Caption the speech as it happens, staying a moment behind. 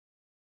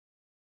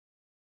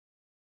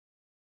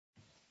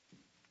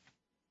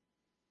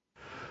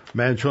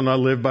Man shall not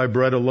live by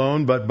bread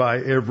alone, but by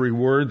every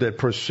word that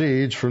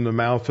proceeds from the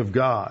mouth of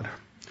God.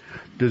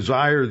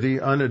 Desire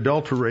the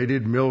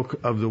unadulterated milk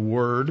of the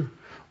word,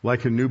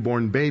 like a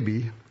newborn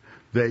baby,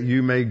 that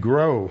you may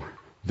grow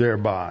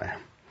thereby.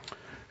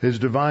 His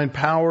divine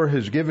power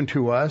has given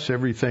to us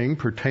everything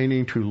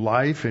pertaining to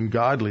life and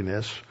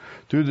godliness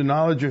through the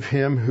knowledge of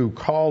him who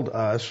called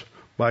us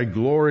by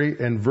glory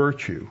and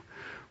virtue,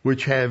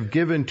 which have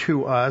given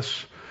to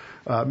us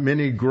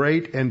many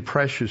great and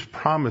precious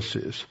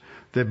promises,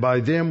 that by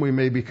them we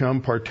may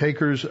become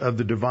partakers of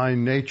the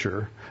divine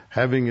nature,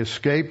 having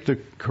escaped the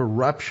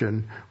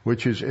corruption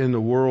which is in the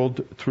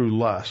world through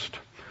lust.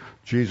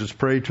 Jesus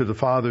prayed to the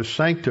Father,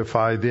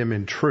 sanctify them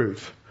in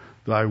truth.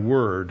 Thy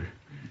word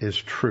is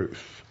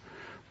truth.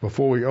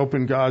 Before we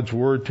open God's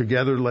word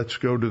together, let's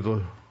go to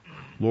the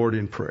Lord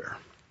in prayer.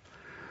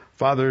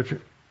 Father,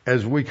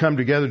 as we come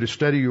together to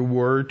study your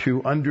word,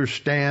 to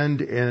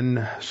understand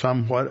in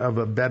somewhat of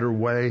a better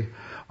way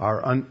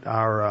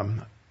our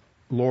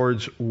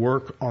Lord's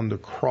work on the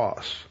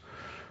cross,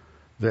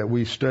 that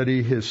we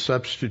study his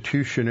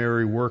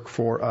substitutionary work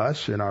for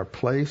us in our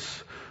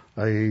place,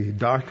 a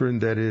doctrine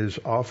that is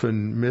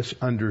often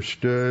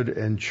misunderstood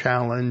and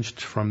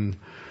challenged from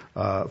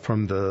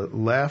the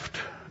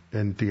left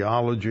in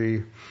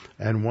theology,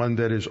 and one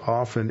that is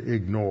often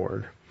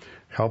ignored.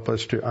 Help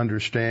us to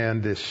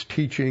understand this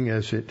teaching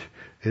as it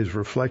is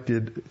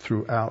reflected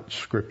throughout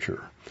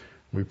Scripture.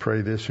 We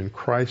pray this in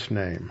Christ's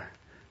name.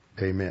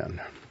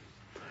 Amen.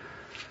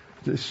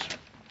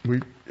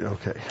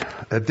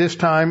 At this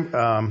time,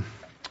 I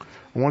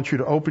want you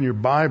to open your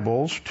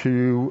Bibles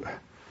to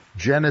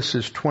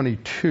Genesis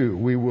 22.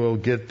 We will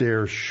get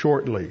there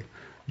shortly,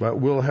 but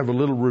we'll have a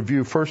little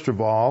review first of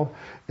all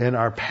in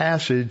our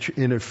passage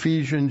in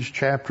Ephesians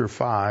chapter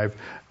 5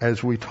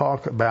 as we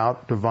talk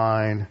about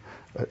divine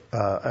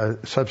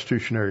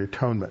substitutionary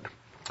atonement.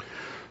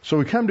 So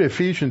we come to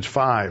Ephesians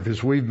 5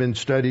 as we've been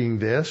studying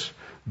this.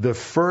 The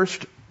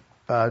first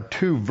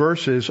two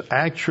verses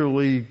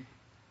actually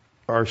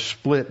are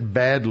split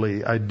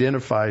badly,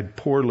 identified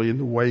poorly in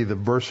the way the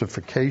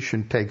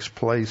versification takes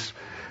place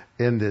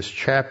in this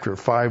chapter.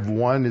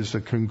 5:1 is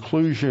the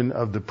conclusion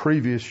of the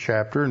previous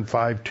chapter, and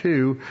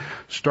 5:2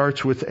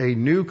 starts with a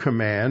new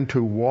command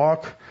to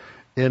walk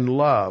in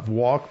love,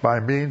 walk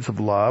by means of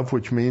love,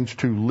 which means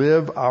to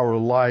live our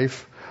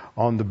life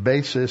on the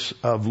basis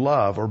of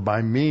love or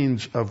by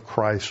means of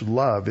Christ's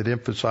love. It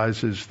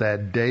emphasizes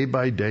that day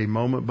by day,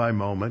 moment by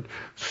moment,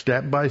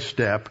 step by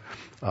step,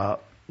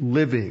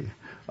 living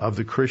of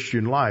the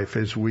Christian life.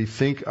 As we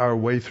think our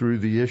way through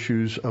the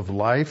issues of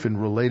life and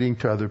relating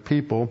to other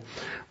people,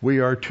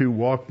 we are to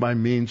walk by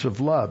means of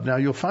love. Now,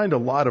 you'll find a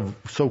lot of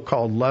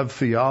so-called love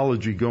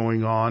theology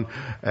going on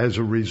as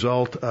a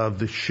result of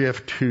the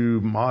shift to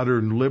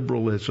modern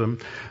liberalism.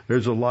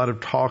 There's a lot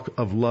of talk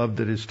of love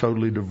that is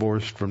totally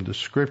divorced from the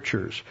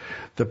Scriptures.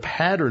 The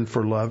pattern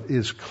for love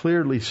is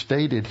clearly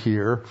stated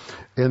here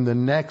in the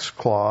next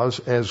clause,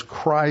 as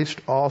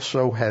Christ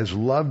also has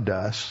loved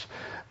us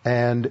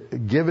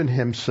and given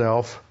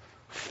himself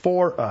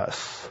for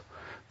us.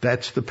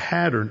 That's the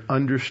pattern,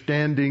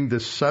 understanding the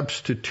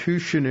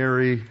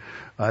substitutionary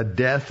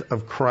death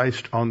of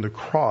Christ on the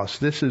cross.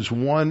 This is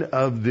one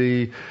of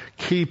the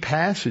key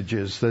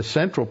passages, the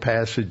central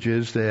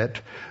passages that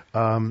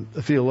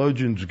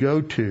theologians go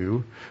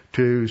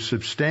to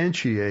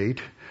substantiate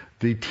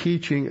the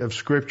teaching of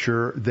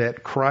Scripture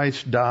that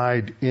Christ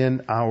died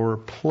in our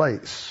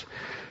place.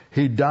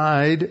 He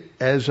died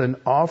as an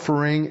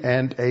offering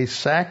and a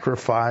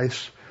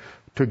sacrifice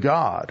to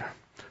God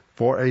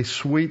for a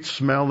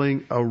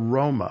sweet-smelling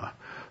aroma.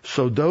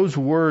 So those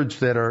words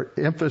that are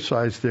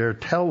emphasized there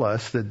tell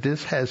us that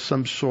this has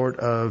some sort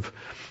of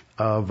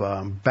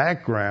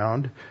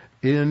background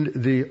in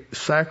the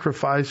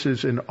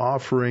sacrifices and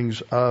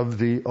offerings of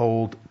the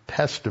Old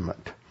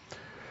Testament.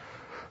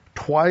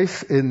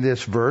 Twice in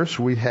this verse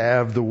we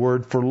have the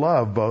word for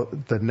love,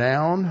 both the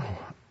noun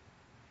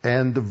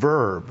and the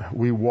verb.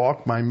 We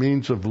walk by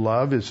means of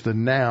love is the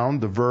noun.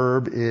 The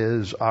verb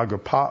is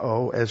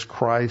agapao, as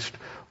Christ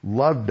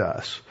loved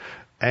us.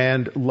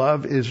 And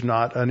love is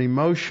not an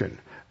emotion.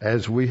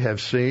 As we have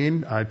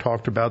seen, I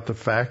talked about the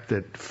fact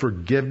that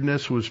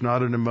forgiveness was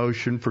not an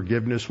emotion.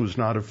 Forgiveness was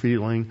not a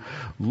feeling.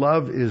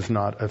 Love is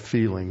not a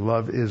feeling.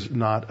 Love is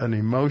not an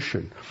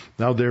emotion.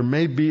 Now, there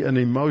may be an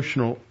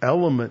emotional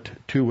element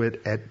to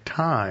it at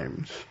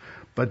times,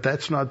 but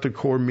that's not the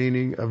core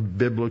meaning of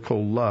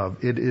biblical love.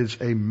 It is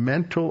a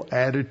mental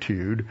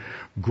attitude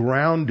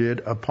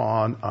grounded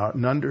upon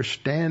an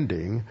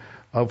understanding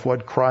of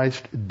what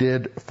Christ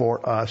did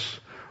for us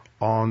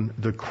on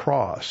the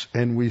cross.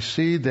 And we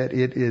see that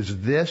it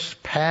is this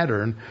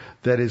pattern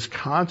that is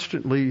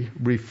constantly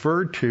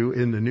referred to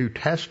in the New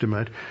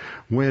Testament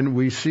when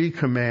we see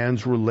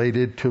commands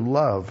related to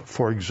love.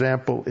 For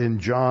example, in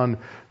John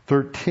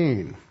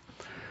 13.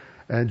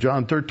 And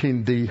John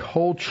 13, the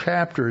whole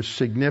chapter is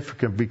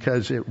significant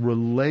because it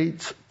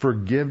relates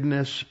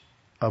forgiveness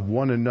of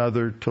one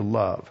another to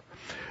love.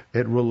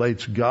 It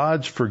relates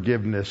God's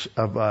forgiveness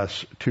of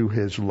us to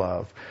his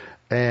love.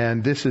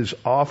 And this is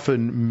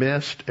often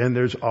missed, and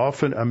there's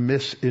often a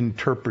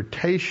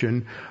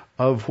misinterpretation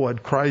of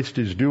what Christ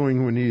is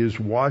doing when he is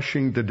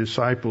washing the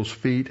disciples'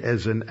 feet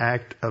as an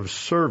act of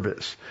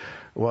service.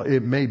 Well,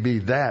 it may be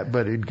that,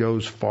 but it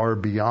goes far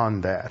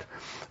beyond that.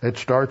 It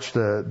starts,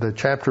 the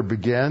chapter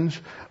begins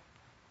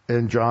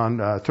in John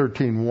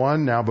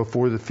 13:1, now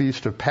before the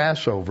feast of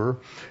Passover,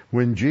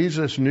 when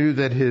Jesus knew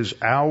that his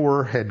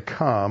hour had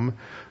come,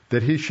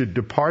 that he should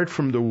depart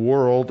from the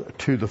world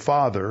to the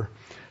Father,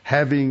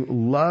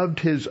 having loved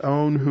his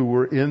own who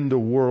were in the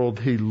world,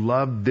 he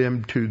loved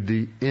them to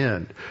the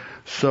end.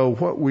 So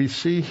what we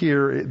see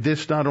here,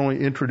 this not only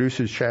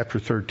introduces chapter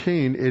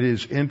 13, it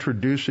is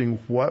introducing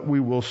what we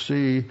will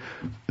see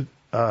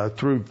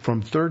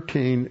from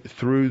 13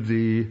 through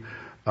the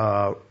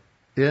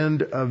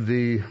end of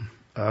the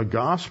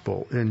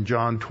gospel in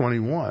John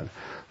 21.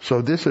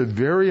 So this is a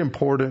very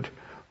important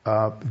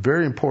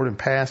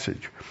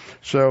passage.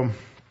 So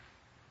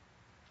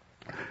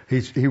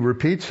he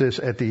repeats this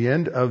at the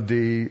end of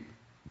the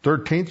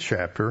 13th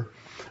chapter.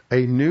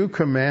 A new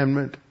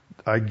commandment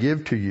I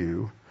give to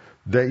you,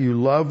 that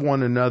you love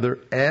one another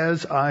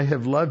as I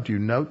have loved you.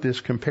 Note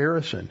this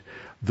comparison.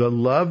 The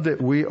love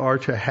that we are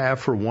to have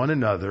for one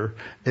another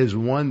is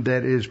one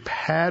that is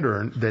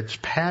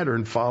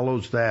pattern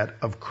follows that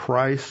of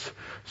Christ's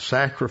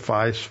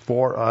sacrifice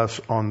for us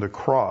on the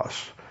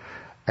cross.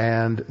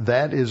 And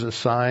that is a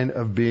sign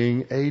of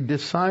being a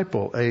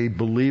disciple, a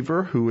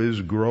believer who is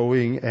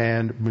growing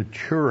and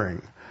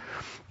maturing.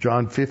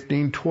 John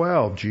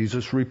 15:12,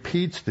 Jesus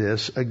repeats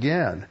this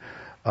again.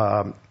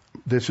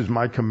 This is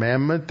my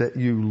commandment, that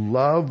you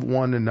love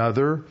one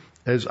another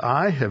as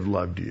I have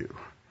loved you.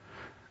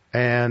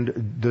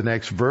 And the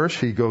next verse,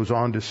 he goes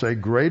on to say,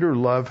 greater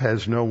love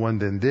has no one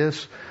than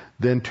this,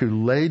 than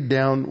to lay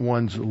down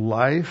one's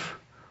life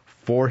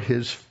for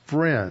his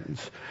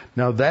friends.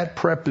 Now that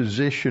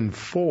preposition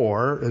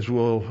for, as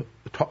we'll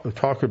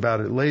talk about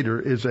it later,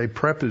 is a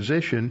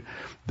preposition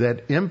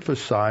that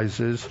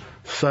emphasizes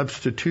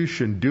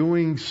substitution,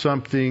 doing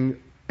something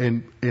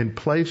in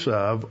place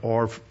of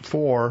or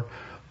for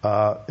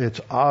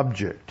its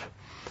object.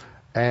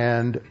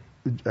 And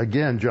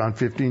again, John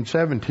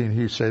 15:17,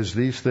 he says,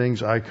 these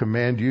things I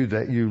command you,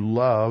 that you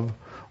love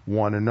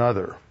one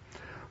another.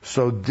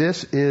 So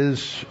this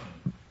is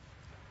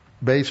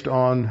based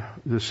on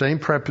the same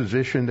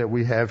preposition that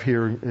we have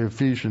here in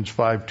Ephesians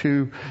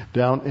 5:2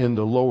 down in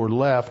the lower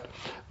left.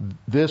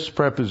 This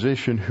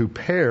preposition,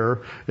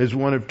 huper, is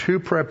one of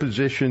two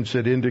prepositions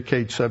that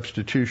indicate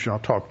substitution. I'll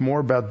talk more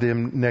about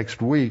them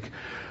next week.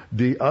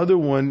 The other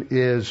one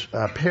is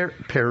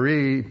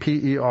peri,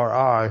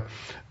 P-E-R-I,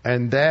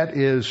 and that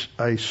is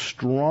a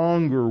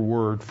stronger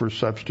word for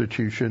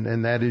substitution,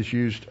 and that is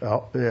used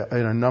in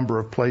a number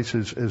of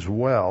places as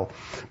well.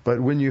 But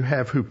when you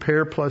have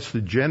huper plus the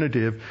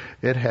genitive,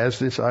 it has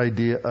this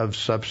idea of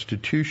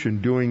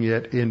substitution, doing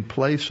it in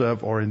place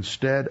of or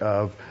instead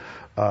of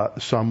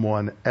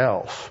someone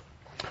else.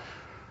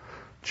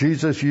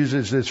 Jesus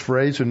uses this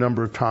phrase a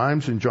number of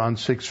times. In John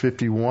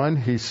 6:51,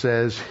 he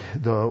says,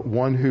 the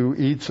one who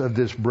eats of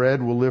this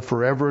bread will live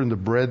forever, and the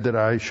bread that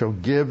I shall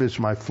give is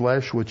my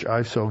flesh, which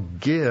I shall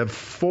give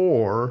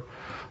for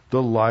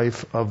the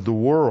life of the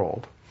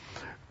world.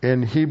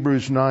 In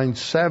Hebrews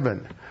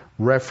 9:7,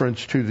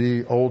 reference to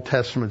the Old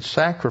Testament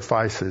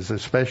sacrifices,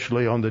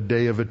 especially on the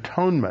Day of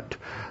Atonement.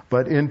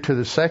 But into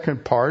the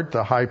second part,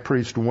 the high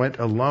priest went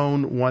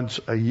alone once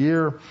a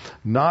year,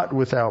 not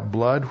without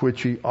blood,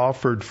 which he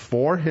offered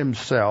for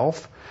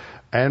himself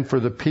and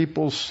for the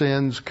people's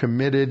sins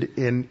committed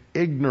in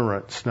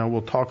ignorance. Now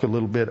we'll talk a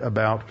little bit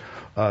about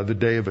the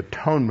Day of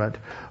Atonement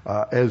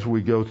as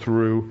we go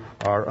through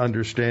our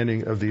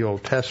understanding of the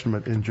Old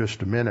Testament in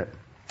just a minute.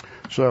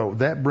 So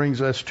that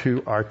brings us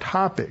to our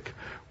topic,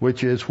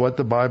 which is what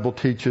the Bible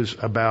teaches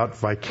about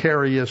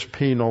vicarious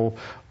penal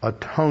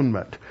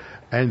atonement.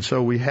 And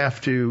so we have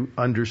to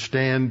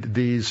understand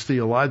these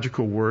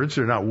theological words.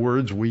 They're not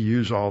words we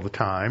use all the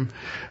time.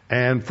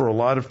 And for a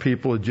lot of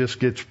people, it just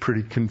gets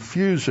pretty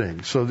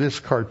confusing. So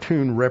this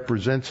cartoon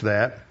represents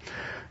that.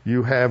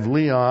 You have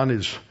Leon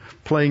is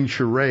playing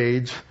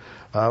charades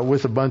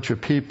with a bunch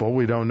of people.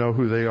 We don't know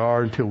who they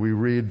are until we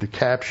read the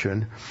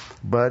caption.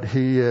 But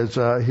he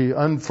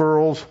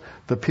unfurls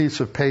the piece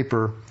of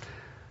paper.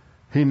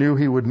 He knew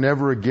he would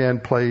never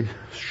again play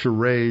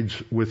charades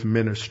with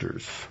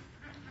ministers.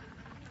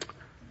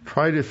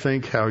 Try to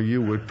think how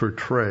you would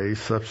portray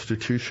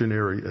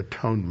substitutionary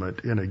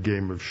atonement in a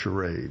game of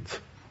charades.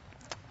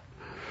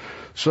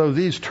 So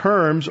these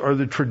terms are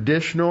the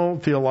traditional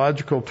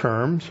theological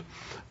terms.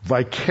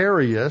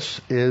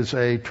 Vicarious is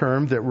a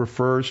term that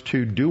refers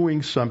to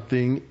doing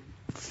something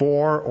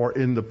for or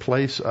in the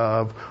place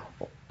of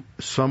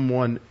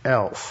someone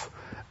else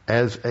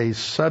as a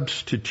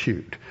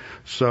substitute.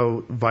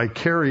 So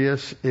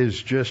vicarious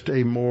is just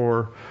a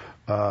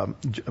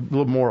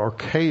little more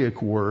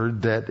archaic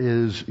word that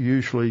is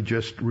usually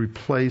just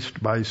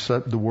replaced by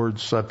the word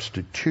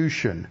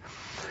substitution.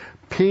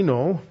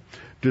 Penal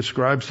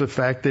describes the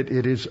fact that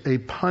it is a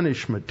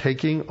punishment,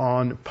 taking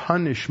on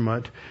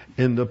punishment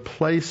in the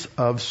place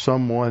of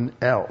someone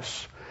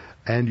else.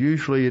 And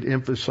usually it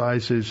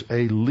emphasizes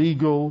a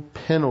legal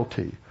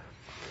penalty.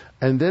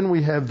 And then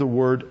we have the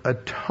word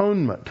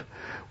atonement,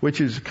 which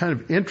is kind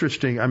of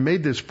interesting. I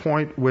made this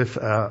point with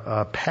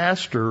a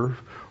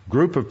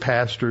group of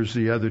pastors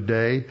the other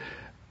day,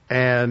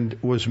 and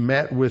was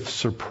met with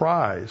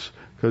surprise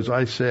because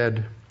I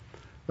said,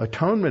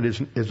 atonement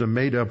is a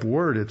made-up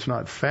word. It's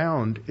not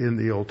found in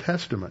the Old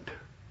Testament,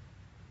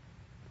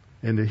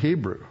 in the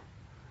Hebrew.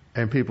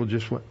 And people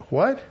just went,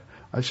 what?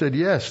 I said,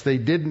 yes, they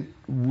didn't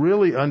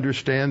really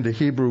understand the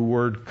Hebrew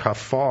word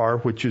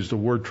kafar, which is the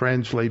word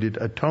translated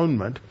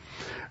atonement.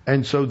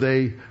 And so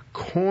they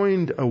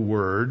coined a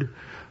word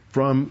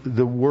from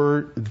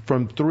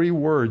three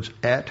words,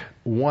 at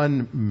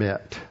one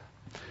met.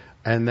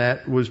 And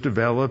that was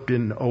developed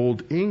in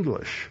Old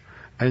English.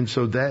 And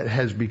so that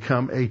has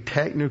become a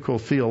technical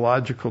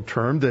theological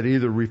term that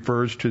either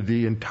refers to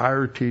the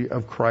entirety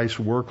of Christ's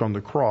work on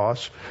the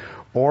cross,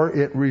 or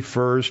it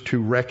refers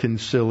to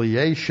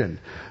reconciliation.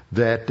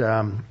 But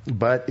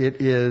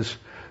it is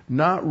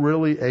not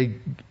really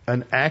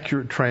an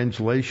accurate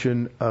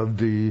translation of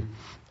the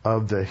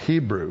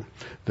Hebrew.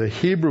 The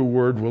Hebrew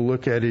word we'll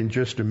look at in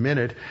just a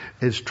minute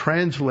is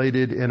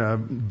translated in a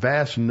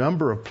vast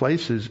number of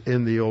places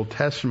in the Old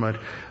Testament.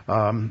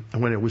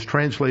 When it was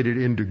translated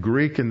into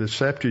Greek in the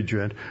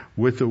Septuagint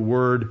with the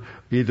word,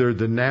 either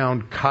the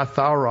noun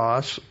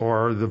katharos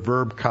or the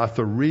verb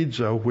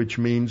katharizo, which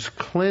means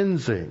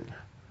cleansing.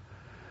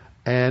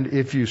 And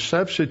if you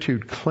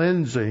substitute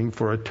cleansing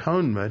for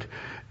atonement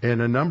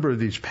in a number of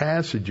these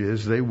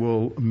passages, they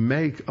will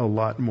make a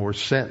lot more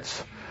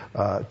sense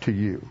to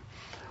you.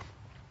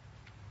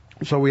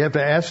 So we have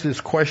to ask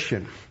this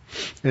question: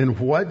 in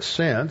what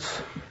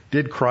sense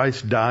did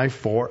Christ die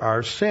for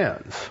our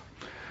sins?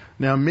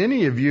 Now,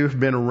 many of you have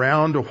been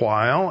around a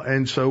while,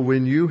 and so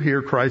when you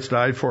hear Christ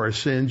died for our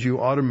sins, you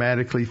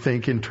automatically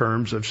think in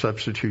terms of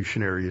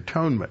substitutionary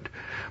atonement.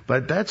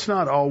 But that's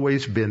not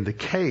always been the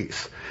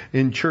case.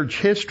 In church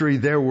history,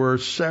 there were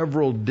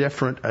several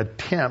different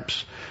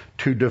attempts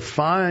to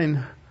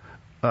define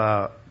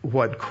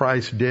what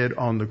Christ did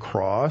on the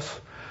cross,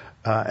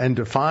 and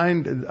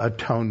define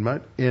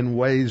atonement in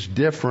ways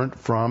different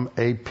from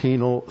a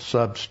penal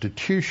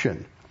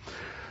substitution.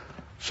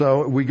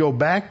 So we go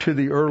back to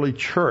the early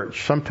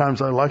church.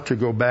 Sometimes I like to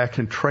go back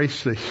and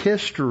trace the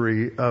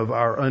history of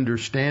our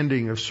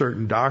understanding of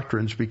certain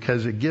doctrines,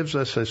 because it gives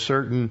us a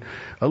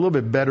little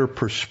bit better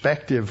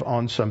perspective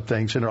on some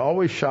things. And it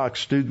always shocks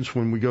students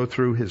when we go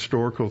through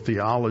historical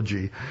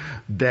theology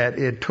that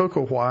it took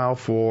a while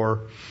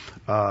for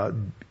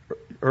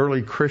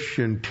early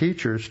Christian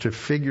teachers to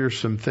figure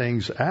some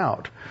things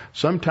out.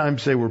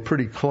 Sometimes they were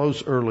pretty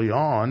close early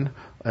on,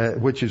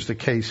 which is the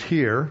case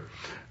here.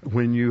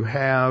 When you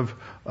have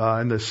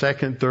in the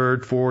 2nd,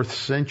 3rd, 4th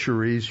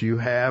centuries, you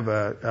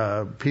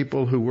have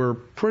people who were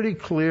pretty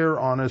clear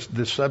on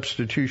the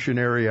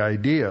substitutionary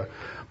idea.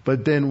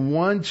 But then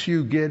once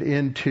you get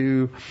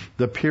into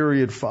the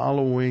period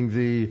following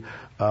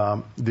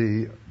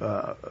the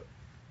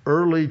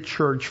early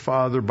church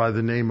father by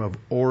the name of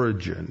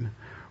Origen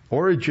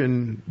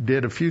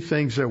did a few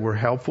things that were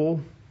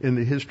helpful in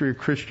the history of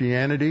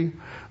Christianity,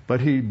 but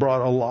he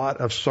brought a lot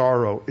of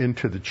sorrow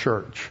into the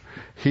church.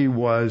 He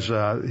was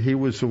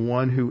the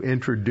one who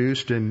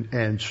introduced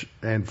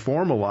and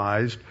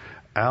formalized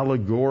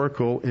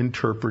allegorical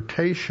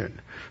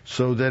interpretation,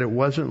 so that it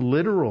wasn't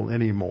literal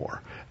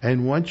anymore.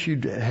 And once you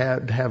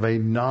have a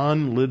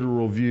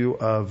non-literal view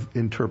of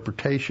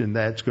interpretation,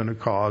 that's going to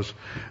cause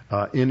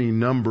any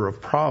number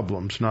of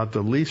problems, not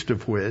the least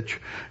of which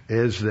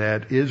is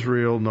that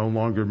Israel no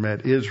longer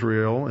met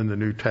Israel in the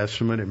New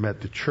Testament. It met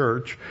the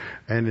church.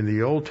 And in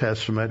the Old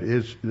Testament,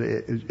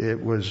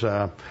 it was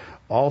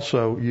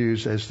also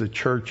used as the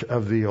church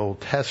of the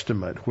Old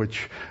Testament,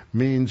 which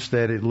means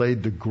that it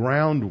laid the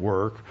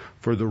groundwork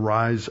for the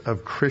rise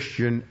of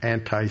Christian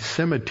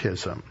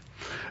anti-Semitism.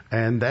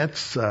 And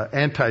that's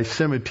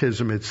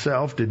anti-Semitism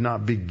itself did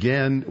not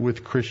begin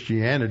with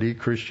Christianity.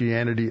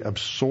 Christianity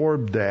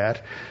absorbed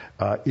that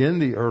in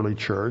the early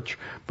church,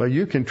 but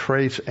you can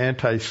trace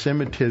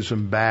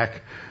anti-Semitism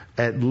back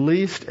at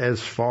least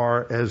as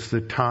far as the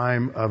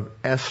time of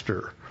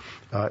Esther.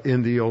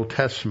 In the Old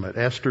Testament.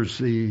 Esther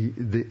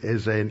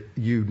is a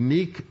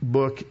unique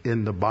book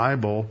in the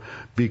Bible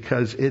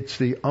because it's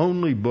the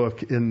only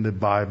book in the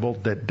Bible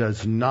that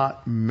does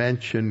not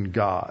mention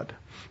God.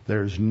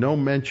 There's no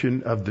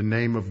mention of the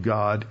name of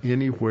God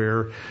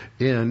anywhere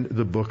in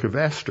the book of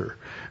Esther.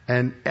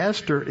 And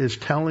Esther is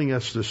telling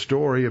us the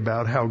story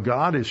about how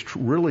God is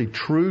really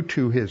true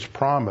to his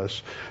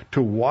promise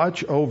to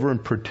watch over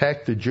and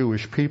protect the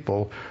Jewish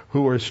people,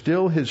 who are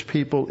still his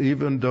people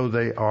even though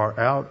they are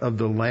out of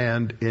the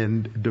land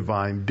in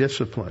divine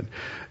discipline.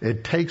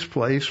 It takes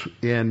place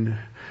in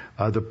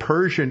the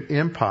Persian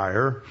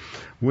Empire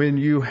when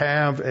you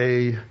have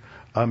a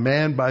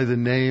man by the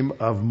name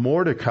of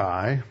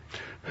Mordecai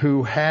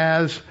who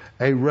has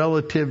a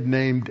relative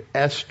named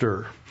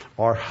Esther,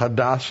 or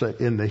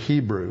Hadassah in the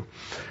Hebrew.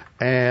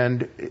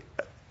 And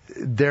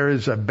there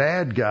is a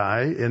bad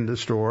guy in the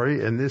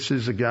story, and this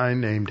is a guy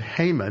named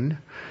Haman,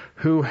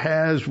 who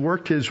has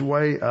worked his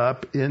way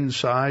up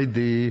inside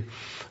the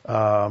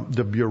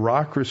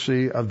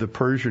bureaucracy of the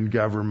Persian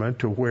government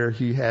to where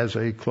he has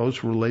a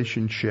close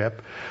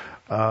relationship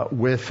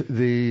with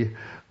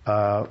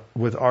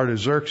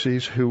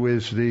Artaxerxes, who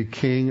is the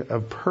king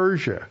of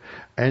Persia.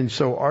 And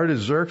so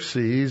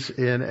Artaxerxes,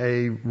 in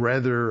a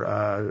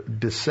rather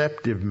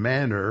deceptive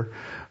manner,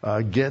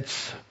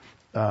 gets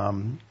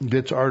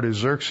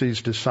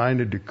Artaxerxes to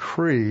sign a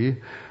decree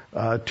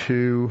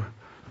to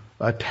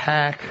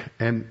attack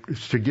and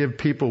to give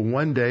people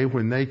one day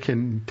when they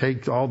can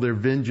take all their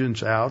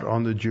vengeance out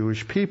on the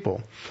Jewish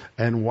people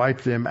and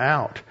wipe them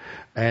out.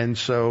 And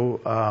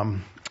so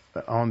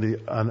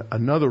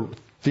another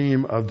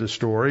theme of the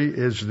story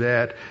is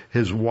that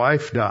his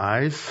wife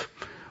dies,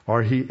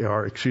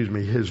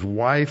 his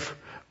wife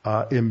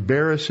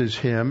embarrasses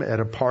him at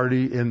a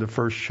party in the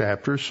first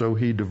chapter, so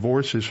he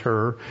divorces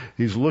her.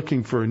 He's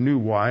looking for a new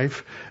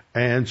wife,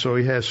 and so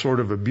he has sort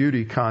of a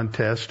beauty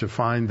contest to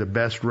find the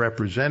best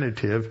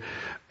representative,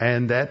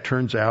 and that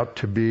turns out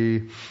to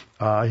be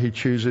he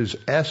chooses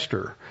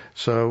Esther.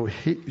 So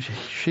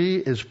she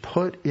is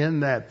put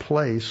in that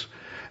place,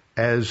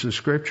 as the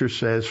scripture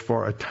says,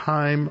 for a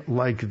time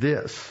like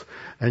this,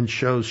 and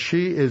shows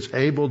she is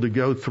able to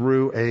go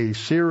through a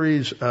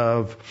series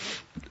of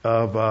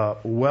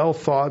well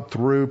thought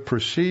through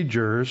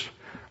procedures,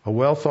 a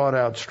well thought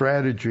out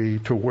strategy,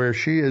 to where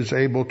she is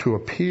able to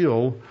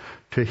appeal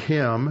to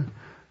him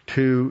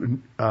to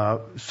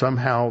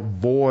somehow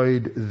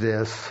void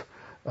this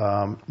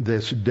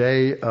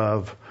day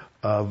of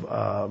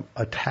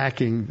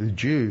attacking the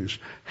Jews.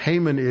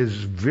 Haman is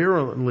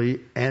virulently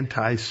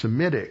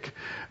anti-Semitic.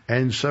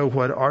 And so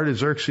what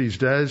Artaxerxes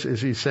does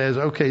is he says,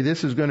 okay,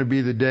 this is going to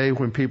be the day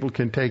when people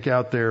can take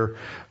out their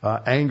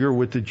anger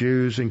with the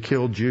Jews and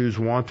kill Jews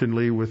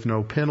wantonly with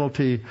no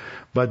penalty,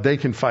 but they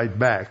can fight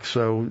back,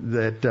 so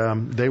that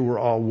they were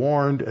all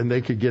warned and they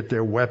could get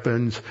their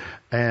weapons.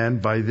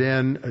 And by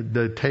then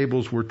the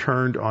tables were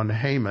turned on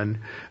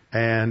Haman,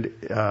 and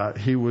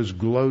he was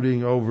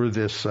gloating over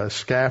this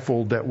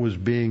scaffold that was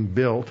being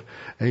built,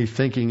 and he's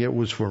thinking it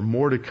was for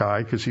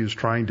Mordecai because he was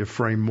trying to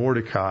frame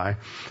Mordecai,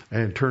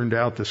 and it turned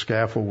out the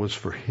scaffold was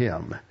for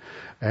him.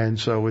 And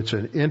so it's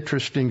an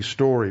interesting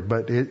story,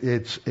 but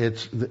it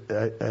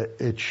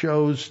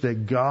shows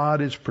that God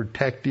is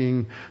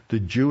protecting the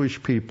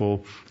Jewish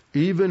people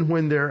even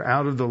when they're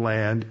out of the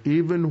land,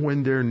 even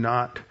when they're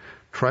not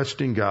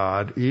trusting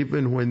God,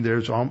 even when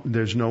there's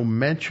no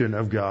mention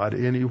of God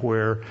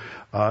anywhere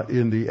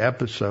in the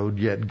episode,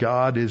 yet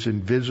God is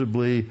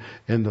invisibly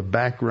in the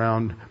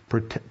background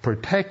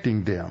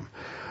protecting them.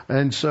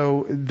 And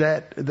so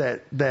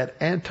that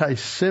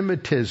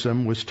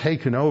anti-Semitism was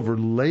taken over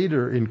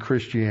later in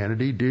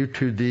Christianity due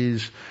to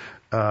these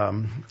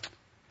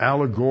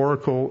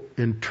allegorical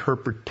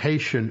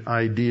interpretation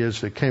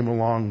ideas that came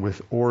along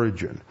with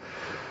Origen.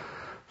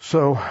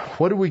 So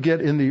what do we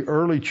get in the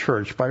early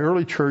church? By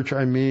early church,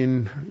 I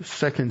mean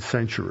 2nd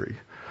century,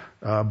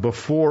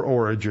 before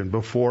Origen,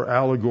 before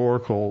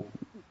allegorical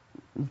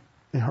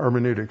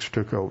hermeneutics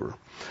took over.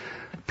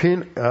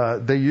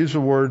 They use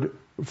a word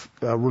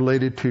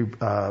related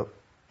to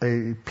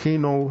a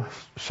penal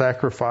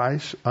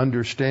sacrifice,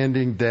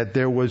 understanding that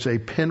there was a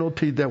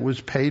penalty that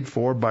was paid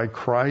for by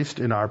Christ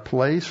in our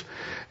place.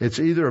 It's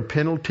either a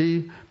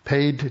penalty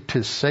paid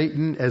to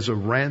Satan as a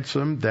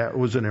ransom. That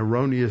was an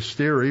erroneous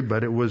theory,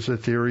 but it was a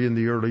theory in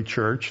the early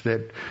church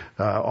that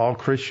all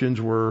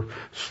Christians were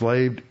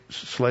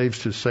slaves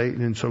to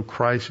Satan, and so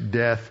Christ's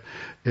death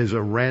is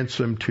a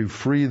ransom to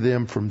free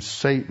them from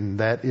Satan.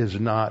 That is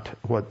not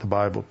what the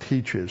Bible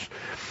teaches.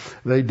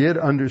 They did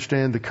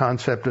understand the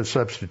concept of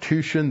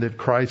substitution, that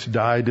Christ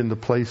died in the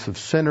place of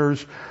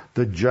sinners,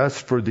 the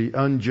just for the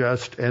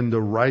unjust and the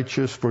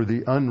righteous for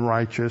the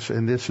unrighteous,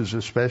 and this is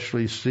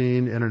especially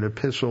seen in an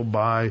epistle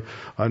by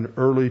an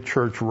early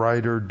church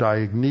writer,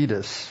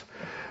 Diognetus.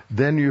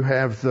 Then you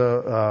have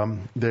the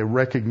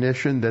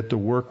recognition that the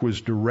work was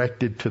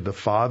directed to the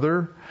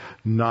Father,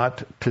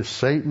 not to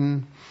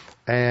Satan.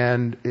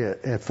 And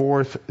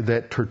fourth,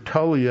 that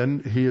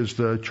Tertullian, he is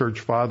the church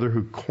father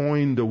who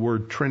coined the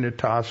word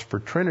Trinitas for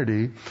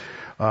Trinity,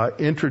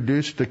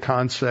 introduced the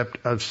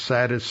concept of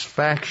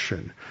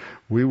satisfaction.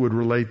 We would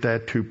relate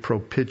that to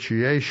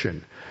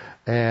propitiation.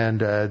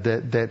 And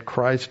that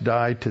Christ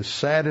died to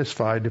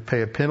satisfy, to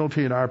pay a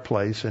penalty in our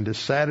place, and to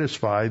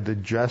satisfy the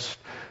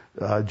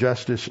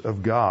justice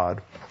of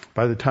God.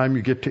 By the time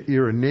you get to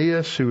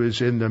Irenaeus, who is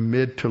in the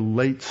mid to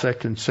late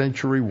 2nd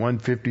century,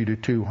 150 to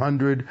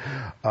 200,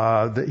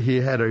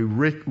 he had a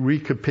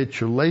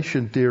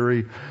recapitulation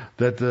theory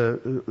that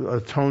the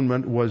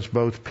atonement was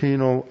both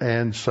penal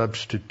and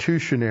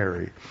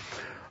substitutionary.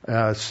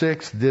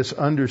 Sixth, this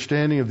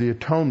understanding of the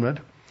atonement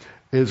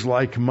is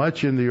like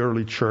much in the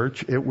early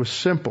church. It was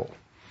simple.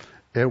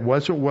 It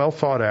wasn't well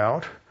thought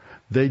out.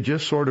 They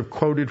just sort of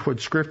quoted what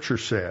Scripture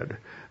said.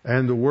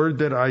 And the word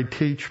that I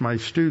teach my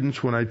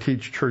students when I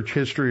teach church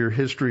history or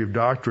history of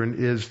doctrine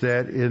is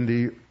that in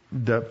the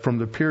from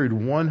the period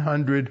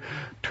 100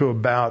 to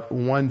about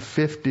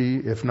 150,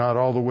 if not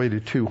all the way to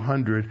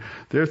 200,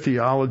 their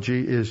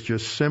theology is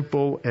just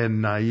simple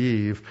and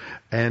naive,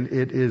 and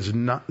it is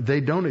not.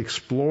 They don't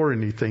explore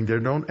anything. They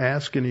don't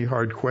ask any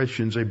hard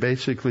questions. They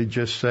basically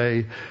just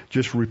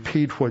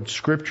repeat what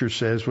Scripture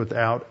says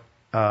without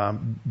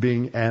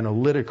being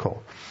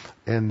analytical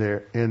in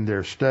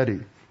their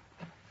study.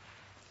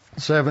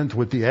 Seventh,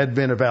 with the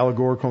advent of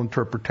allegorical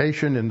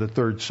interpretation in the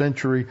 3rd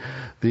century,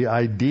 the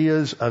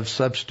ideas of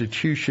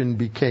substitution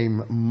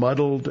became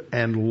muddled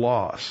and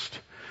lost.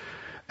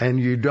 And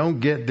you don't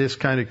get this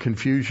kind of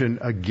confusion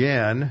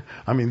again.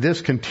 I mean,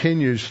 this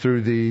continues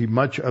through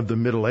much of the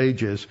Middle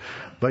Ages,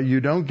 but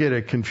you don't get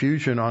a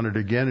confusion on it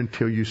again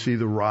until you see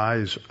the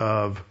rise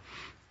of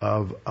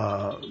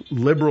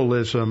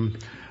liberalism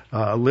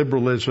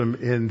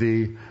in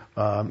the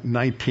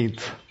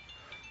 19th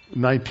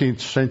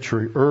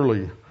century,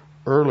 early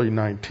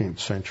 19th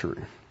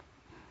century.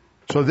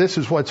 So this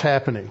is what's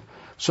happening.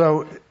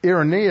 So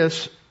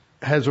Irenaeus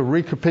has a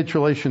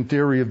recapitulation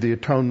theory of the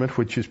atonement,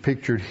 which is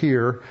pictured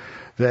here,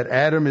 that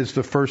Adam is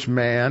the first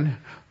man,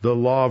 the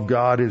law of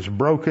God is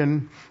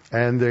broken,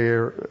 and they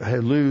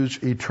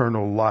lose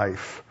eternal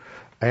life.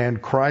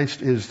 And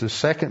Christ is the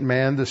second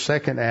man, the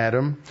second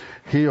Adam.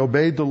 He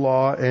obeyed the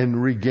law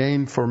and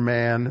regained for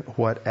man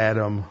what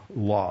Adam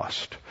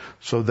lost.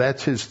 So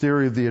that's his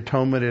theory of the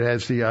atonement. It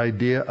has the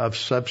idea of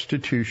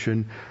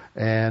substitution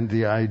and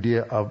the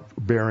idea of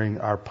bearing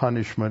our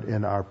punishment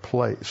in our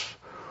place.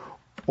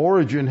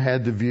 Origen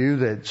had the view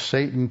that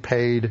Satan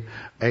paid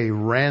a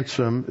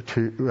ransom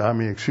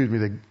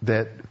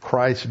that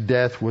Christ's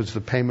death was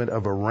the payment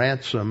of a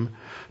ransom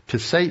to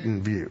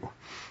Satan view.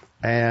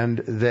 And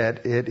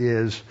that it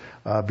is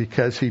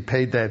because he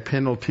paid that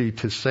penalty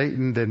to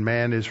Satan, then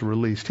man is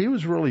released. He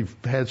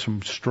had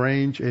some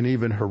strange and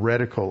even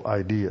heretical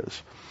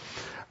ideas.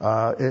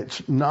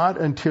 It's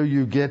not until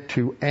you get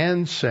to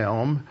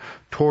Anselm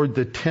toward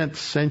the 10th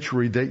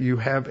century that you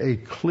have a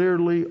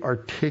clearly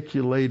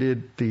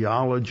articulated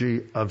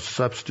theology of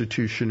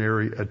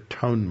substitutionary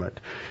atonement.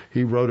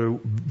 He wrote a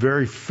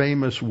very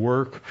famous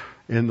work.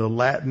 In the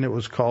Latin, it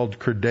was called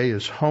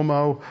Credeus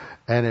Homo,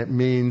 and it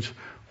means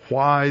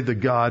why the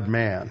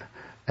God-man?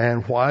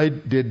 And why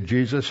did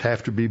Jesus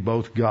have to be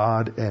both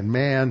God and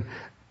man?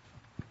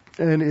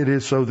 And it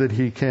is so that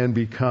he can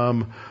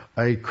become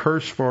a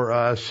curse for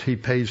us. He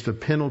pays the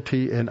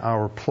penalty in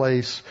our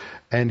place,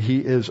 and he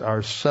is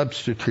our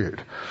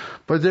substitute.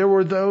 But there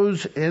were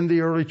those in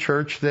the early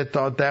church that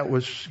thought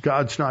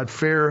God's not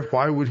fair.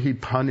 Why would he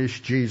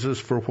punish Jesus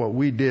for what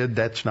we did?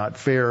 That's not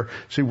fair.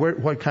 See,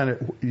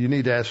 you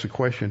need to ask the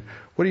question,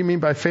 what do you mean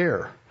by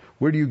fair?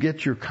 Where do you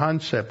get your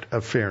concept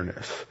of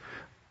fairness?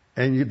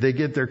 And they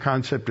get their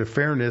concept of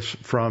fairness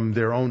from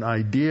their own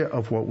idea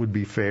of what would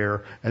be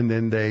fair, and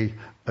then they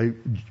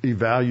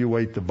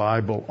evaluate the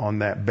Bible on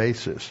that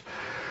basis.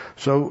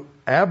 So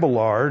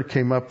Abelard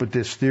came up with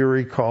this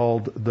theory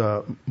called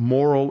the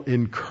moral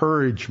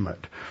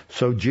encouragement.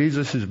 So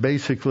Jesus is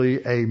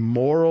basically a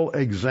moral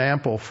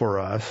example for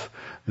us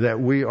that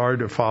we are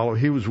to follow.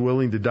 He was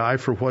willing to die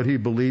for what he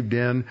believed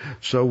in,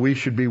 so we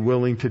should be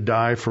willing to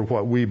die for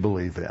what we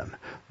believe in.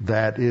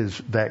 That is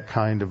that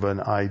kind of an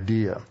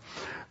idea.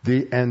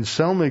 The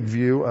Anselmic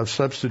view of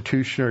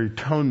substitutionary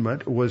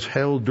atonement was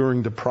held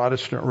during the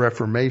Protestant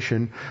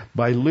Reformation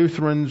by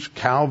Lutherans,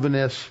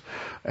 Calvinists,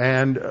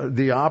 and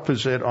the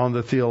opposite on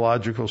the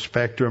theological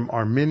spectrum,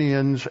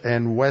 Arminians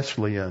and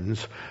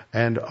Wesleyans,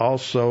 and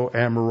also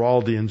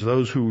Amyraldians,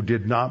 those who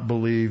did not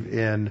believe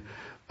in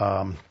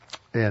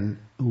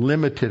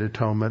limited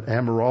atonement.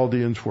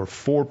 Amyraldians were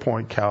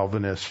 4-point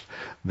Calvinists.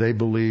 They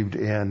believed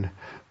in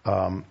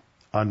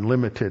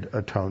unlimited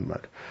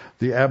atonement.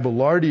 The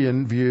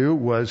Abelardian view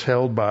was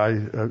held by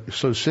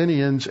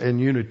Socinians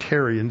and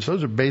Unitarians.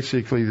 Those are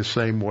basically the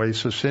same way.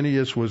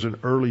 Socinius was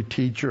an early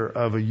teacher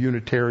of a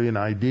Unitarian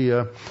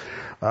idea.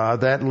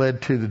 That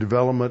led to the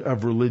development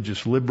of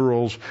religious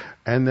liberals.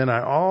 And then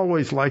I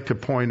always like to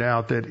point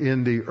out that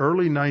in the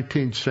early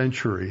 19th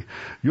century,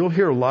 you'll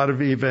hear a lot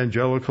of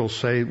evangelicals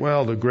say,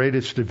 well, the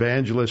greatest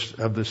evangelist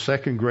of the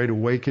Second Great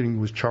Awakening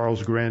was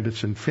Charles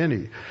Grandison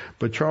Finney.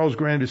 But Charles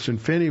Grandison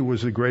Finney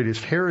was the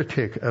greatest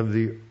heretic of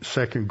the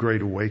Second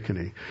Great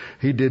Awakening.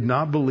 He did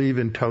not believe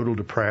in total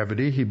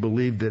depravity. He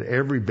believed that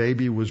every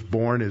baby was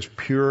born as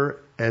pure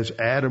as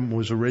Adam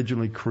was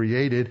originally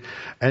created,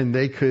 and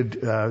they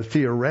could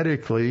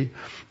theoretically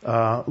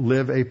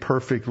live a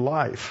perfect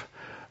life.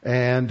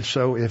 And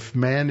so if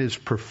man is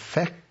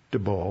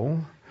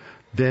perfectible,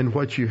 then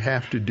what you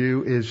have to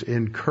do is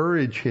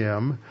encourage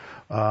him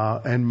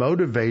and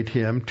motivate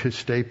him to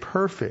stay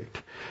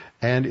perfect.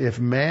 And if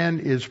man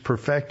is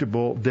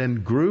perfectible,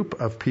 then group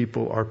of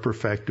people are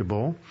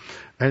perfectible,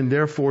 and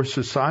therefore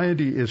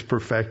society is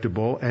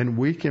perfectible, and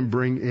we can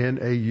bring in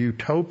a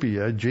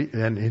utopia.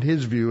 And in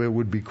his view, it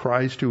would be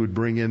Christ who would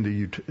bring in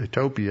the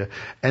utopia,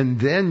 and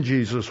then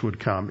Jesus would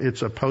come.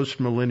 It's a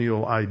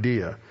post-millennial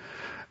idea.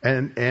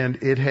 And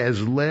it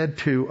has led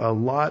to a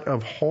lot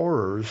of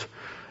horrors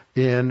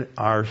in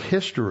our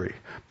history,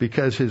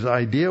 because his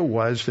idea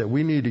was that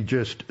we need to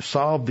just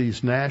solve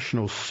these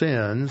national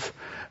sins,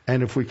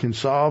 and if we can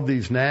solve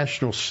these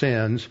national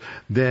sins,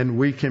 then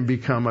we can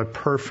become a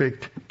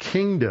perfect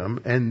kingdom,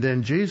 and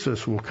then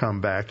Jesus will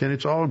come back. And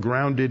it's all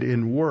grounded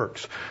in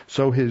works.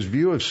 So his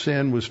view of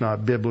sin was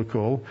not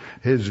biblical.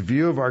 His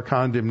view of our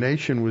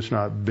condemnation was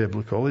not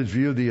biblical. His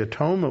view of the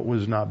atonement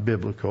was not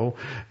biblical.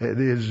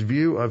 His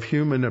view of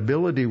human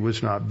ability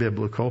was not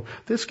biblical.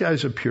 This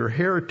guy's a pure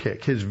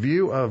heretic. His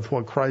view of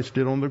what Christ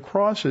did on the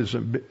cross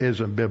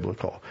isn't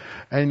biblical.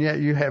 And yet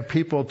you have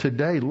people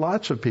today,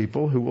 lots of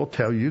people, who will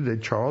tell you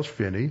that Charles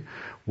Finney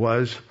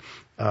was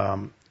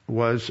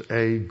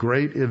a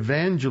great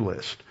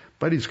evangelist,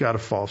 but he's got a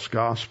false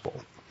gospel.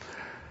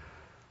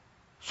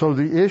 So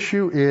the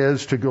issue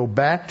is to go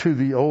back to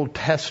the Old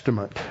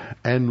Testament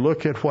and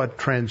look at what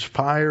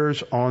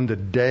transpires on the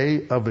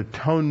Day of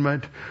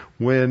Atonement,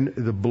 when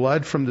the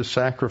blood from the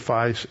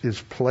sacrifice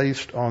is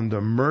placed on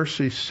the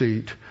mercy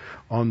seat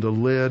on the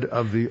lid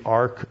of the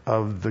Ark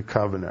of the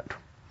Covenant.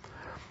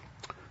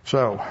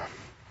 So,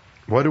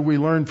 what do we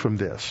learn from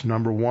this?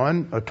 Number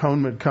one,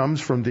 atonement comes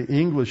from the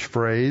English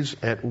phrase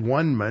at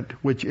one-ment,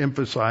 which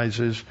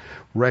emphasizes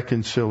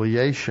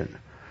reconciliation.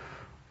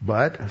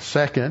 But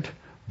second,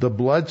 the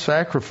blood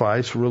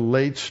sacrifice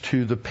relates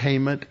to the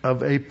payment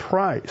of a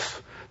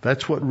price.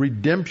 That's what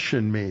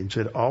redemption means.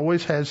 It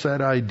always has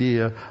that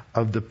idea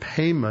of the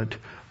payment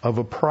of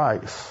a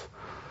price.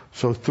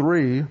 So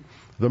three,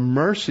 the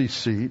mercy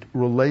seat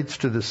relates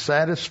to the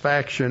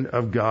satisfaction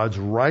of God's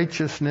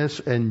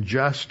righteousness and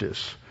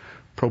justice.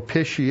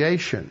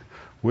 Propitiation,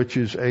 which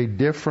is a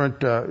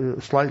different,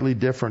 slightly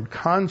different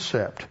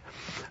concept.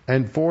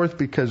 And fourth,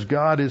 because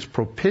God is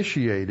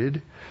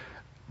propitiated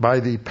by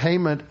the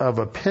payment of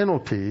a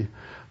penalty,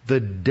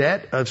 the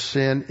debt of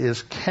sin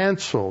is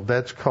canceled.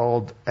 That's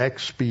called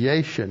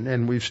expiation.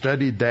 And we've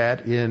studied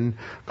that in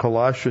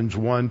Colossians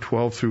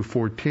 1:12 through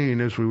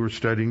 14 as we were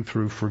studying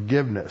through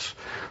forgiveness.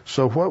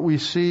 So what we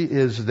see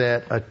is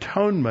that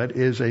atonement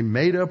is a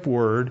made-up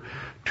word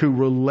to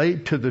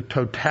relate to the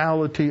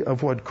totality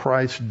of what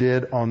Christ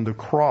did on the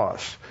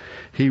cross.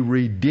 He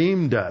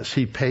redeemed us.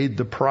 He paid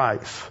the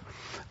price.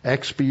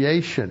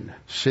 Expiation,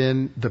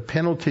 sin, the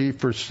penalty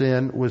for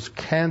sin was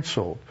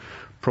canceled.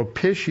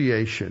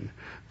 Propitiation,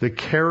 the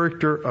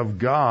character of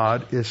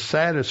God is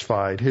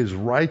satisfied. His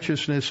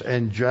righteousness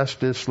and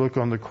justice look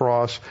on the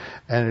cross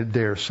and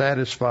they're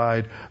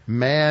satisfied.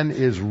 Man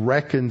is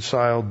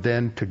reconciled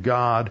then to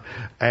God,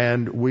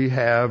 and we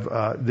have,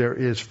 there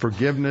is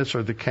forgiveness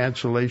or the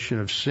cancellation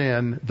of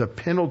sin, the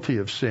penalty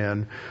of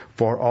sin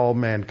for all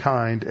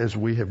mankind as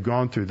we have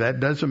gone through.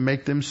 That doesn't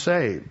make them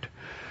saved.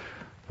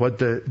 What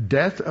the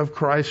death of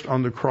Christ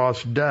on the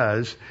cross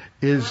does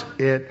is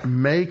it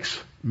makes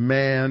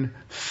man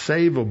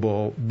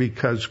savable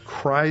because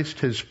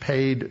Christ has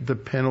paid the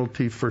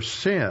penalty for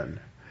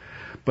sin.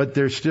 But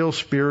they're still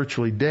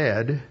spiritually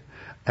dead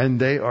and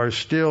they are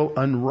still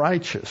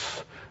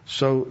unrighteous.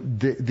 So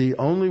the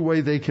only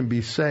way they can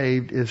be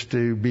saved is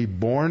to be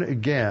born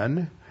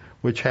again,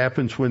 which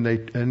happens when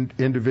an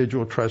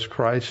individual trusts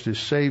Christ as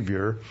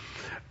Savior,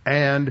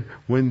 and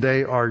when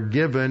they are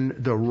given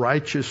the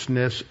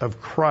righteousness of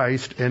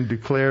Christ and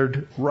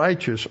declared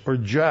righteous or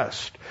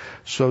just.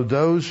 So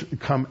those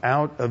come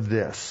out of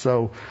this.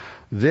 So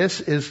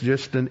this is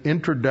just an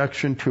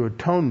introduction to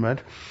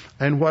atonement.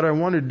 And what I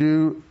want to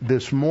do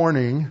this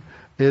morning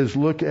is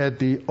look at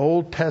the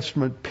Old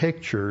Testament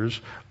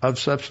pictures of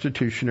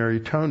substitutionary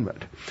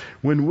atonement.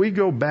 When we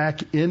go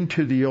back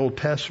into the Old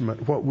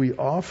Testament, what we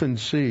often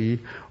see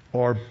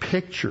are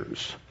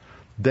pictures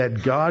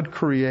that God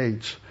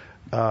creates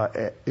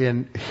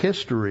in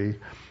history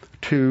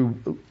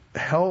to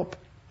help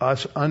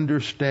us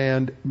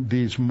understand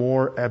these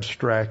more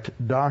abstract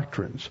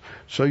doctrines.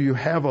 So you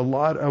have a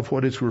lot of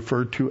what is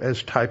referred to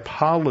as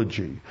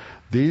typology.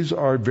 These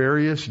are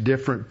various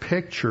different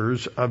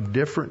pictures of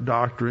different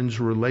doctrines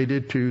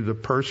related to the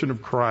person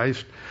of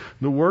Christ,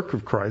 the work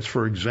of Christ.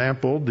 For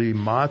example, the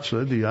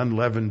matzah, the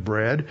unleavened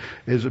bread,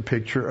 is a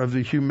picture of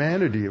the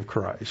humanity of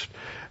Christ.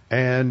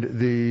 And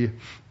the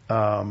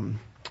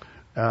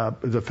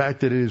fact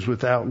that it is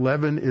without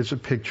leaven is a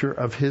picture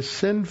of his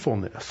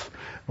sinfulness.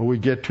 When we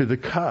get to the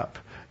cup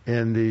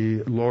in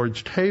the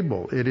Lord's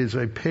table, it is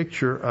a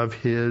picture of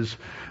his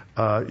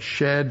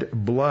shed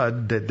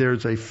blood, that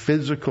there's a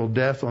physical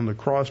death on the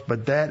cross,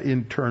 but that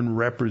in turn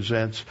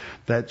represents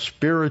that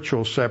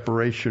spiritual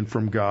separation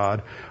from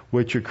God,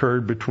 which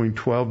occurred between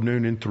 12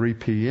 noon and 3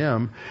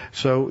 p.m.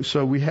 So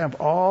we have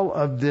all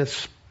of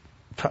this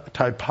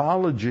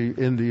typology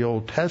in the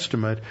Old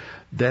Testament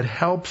that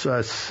helps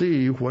us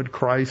see what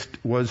Christ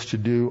was to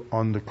do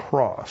on the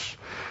cross.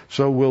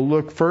 So we'll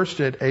look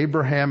first at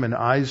Abraham and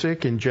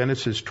Isaac in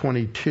Genesis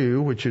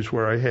 22, which is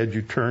where I had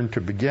you turn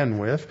to begin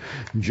with,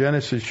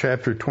 Genesis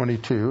chapter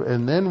 22,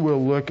 and then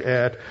we'll look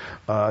at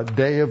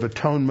Day of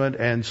Atonement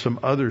and some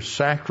other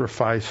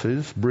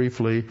sacrifices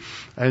briefly,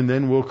 and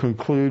then we'll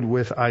conclude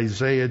with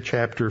Isaiah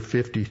chapter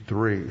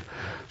 53.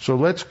 So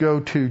let's go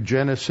to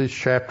Genesis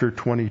chapter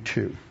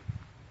 22.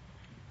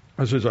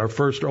 This is our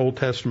first Old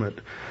Testament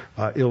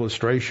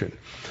illustration.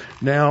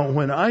 Now,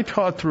 when I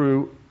taught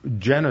through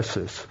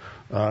Genesis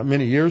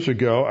many years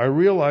ago, I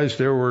realized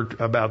there were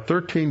about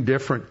 13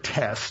 different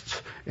tests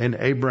in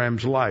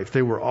Abraham's life.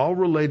 They were all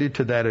related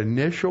to that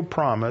initial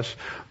promise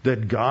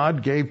that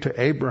God gave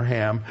to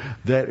Abraham,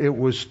 that it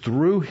was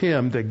through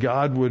him that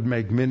God would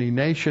make many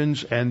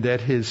nations and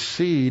that his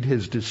seed,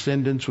 his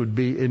descendants, would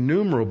be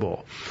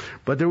innumerable.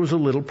 But there was a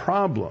little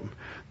problem,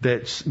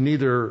 that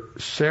neither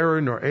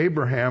Sarah nor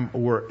Abraham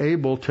were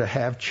able to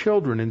have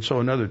children. And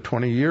so another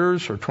 20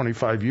 years or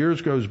 25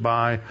 years goes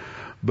by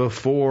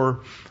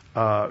before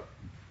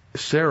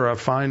Sarah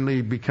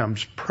finally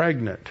becomes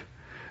pregnant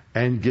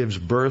and gives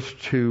birth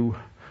to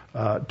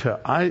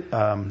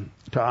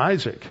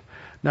Isaac.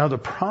 Now the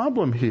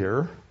problem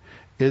here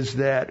is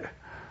that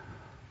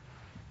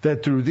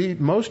through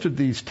most of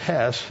these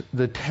tests,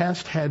 the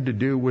test had to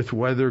do with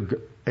whether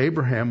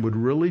Abraham would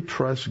really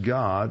trust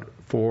God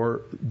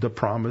for the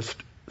promised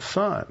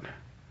son.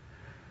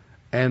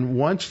 And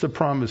once the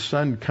promised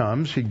son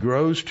comes, he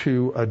grows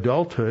to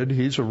adulthood.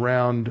 He's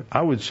around,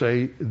 I would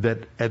say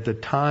that at the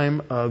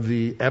time of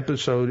the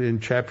episode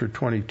in chapter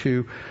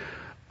 22,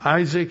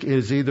 Isaac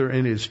is either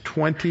in his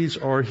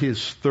 20s or his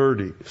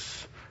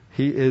 30s.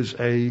 He is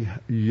a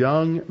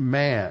young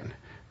man.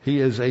 He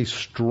is a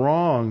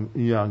strong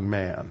young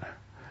man,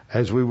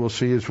 as we will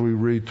see as we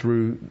read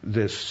through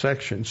this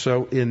section.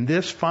 So in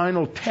this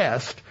final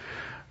test,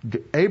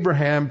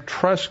 Abraham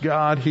trusts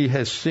God. He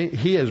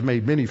has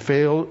made many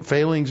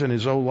failings in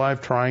his own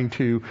life trying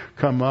to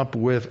come up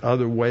with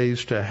other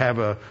ways to have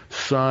a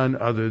son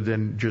other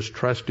than just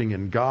trusting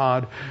in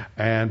God.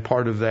 And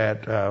part of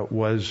that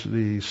was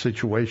the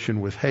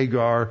situation with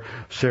Hagar.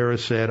 Sarah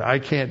said, "I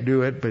can't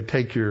do it, but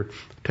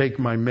take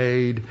my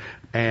maid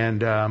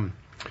and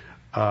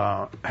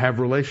have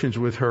relations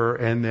with her,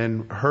 and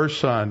then her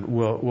son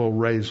will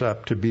raise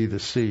up to be the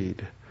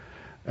seed."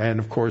 And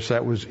of course,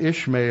 that was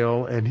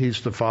Ishmael, and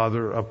he's the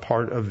father of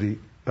part of the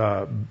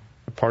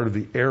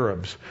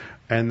Arabs,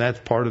 and that's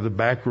part of the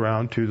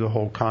background to the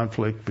whole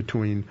conflict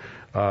between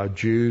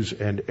Jews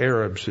and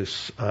Arabs.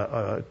 This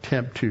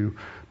attempt to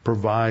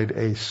provide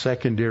a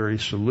secondary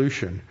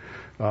solution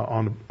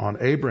on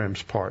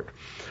Abraham's part.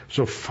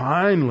 So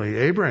finally,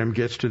 Abraham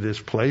gets to this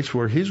place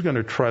where he's going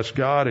to trust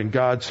God, and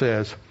God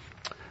says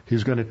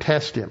he's going to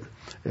test him.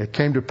 It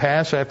came to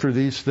pass after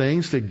these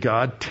things that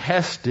God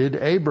tested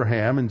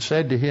Abraham and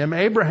said to him,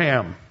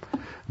 "Abraham."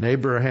 And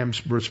Abraham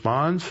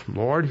responds,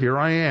 "Lord, here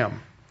I am."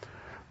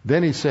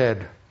 Then he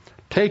said,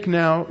 "Take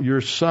now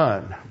your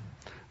son,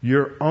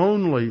 your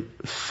only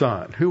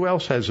son." Who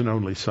else has an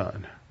only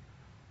son?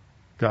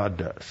 God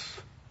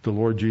does. The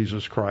Lord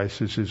Jesus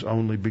Christ is his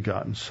only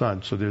begotten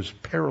son. So there's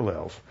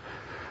parallels.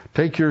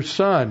 "Take your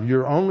son,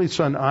 your only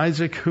son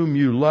Isaac, whom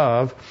you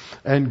love,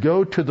 and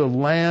go to the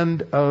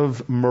land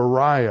of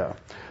Moriah."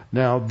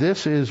 Now,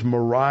 this is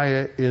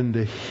Moriah in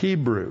the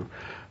Hebrew.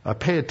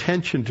 Pay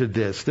attention to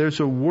this.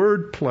 There's a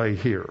word play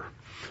here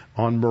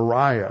on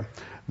Moriah.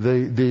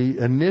 The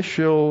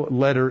initial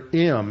letter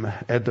M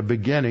at the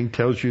beginning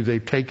tells you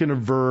they've taken a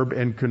verb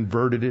and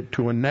converted it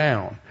to a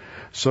noun,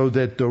 so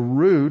that the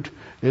root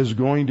is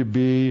going to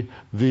be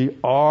the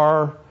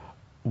R,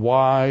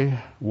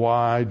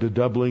 Y, the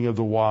doubling of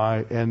the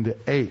Y, and the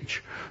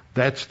H.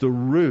 That's the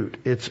root.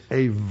 It's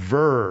a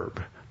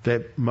verb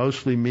that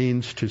mostly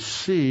means to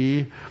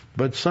see,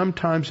 but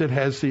sometimes it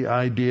has the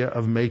idea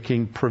of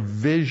making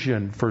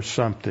provision for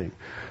something.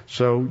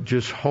 So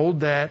just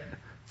hold that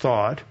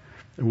thought,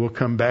 and we'll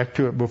come back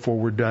to it before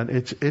we're done.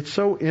 It's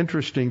so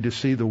interesting to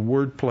see the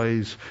word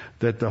plays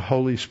that the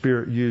Holy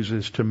Spirit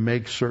uses to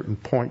make certain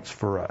points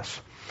for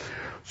us.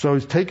 So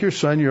take your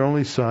son, your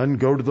only son,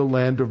 go to the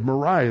land of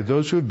Moriah.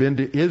 Those who have been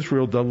to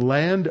Israel, the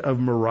land of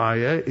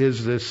Moriah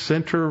is the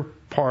center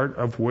part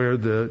of where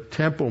the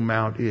Temple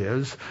Mount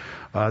is.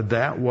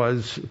 That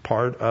was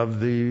part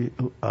of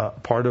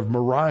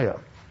Moriah.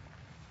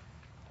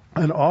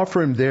 And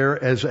offer him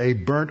there as a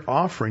burnt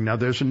offering. Now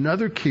there's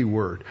another key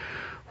word.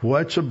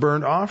 What's a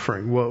burnt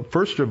offering? Well,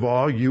 first of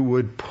all, you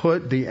would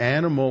put the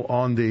animal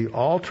on the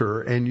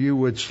altar and you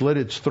would slit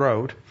its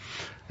throat.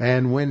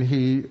 And when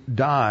he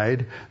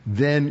died,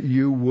 then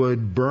you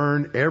would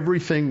burn,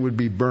 everything would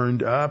be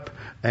burned up,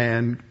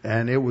 and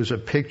it was a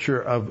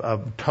picture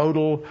of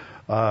total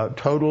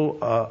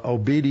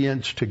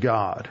obedience to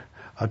God,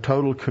 a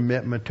total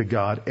commitment to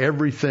God.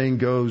 Everything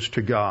goes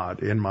to God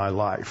in my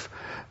life.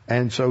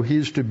 And so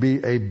he's to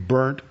be a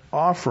burnt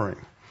offering.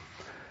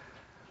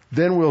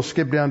 Then we'll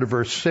skip down to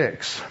verse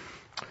 6.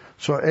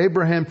 So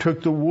Abraham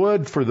took the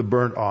wood for the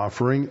burnt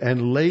offering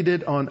and laid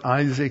it on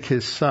Isaac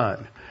his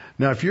son.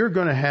 Now, if you're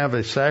going to have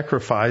a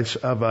sacrifice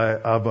of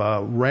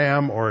a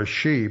ram or a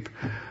sheep,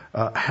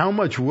 how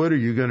much wood are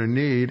you going to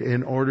need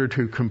in order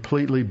to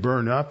completely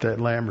burn up that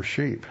lamb or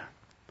sheep?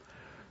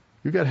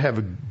 You've got to have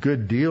a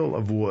good deal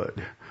of wood.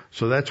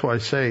 So that's why I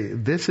say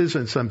this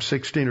isn't some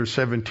 16 or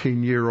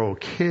 17-year-old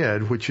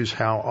kid, which is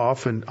how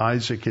often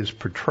Isaac is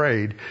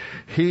portrayed.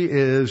 He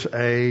is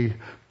a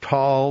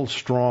tall,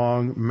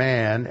 strong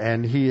man,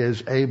 and he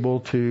is able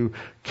to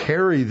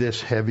carry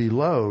this heavy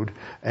load,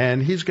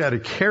 and he's got to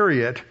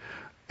carry it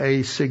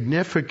a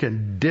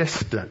significant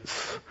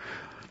distance.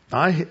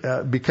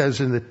 Because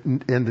in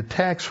the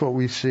text, what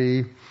we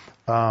see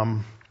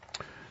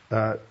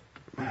that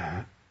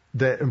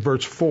in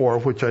verse 4,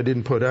 which I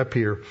didn't put up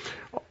here,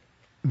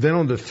 then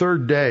on the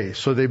third day,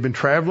 so they've been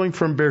traveling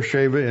from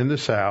Beersheba in the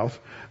south,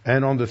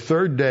 and on the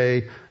third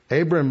day,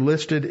 Abram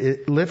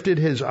lifted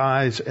his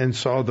eyes and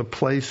saw the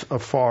place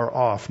afar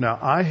off. Now,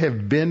 I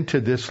have been to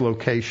this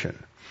location.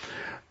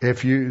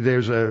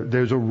 There's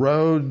a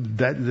road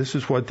this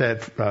is what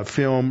that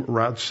film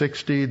Route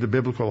 60, the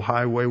biblical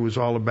highway, was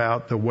all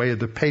about, the way of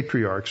the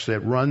patriarchs that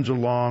runs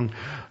along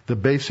the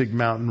basic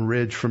mountain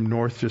ridge from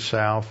north to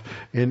south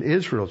in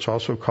Israel. It's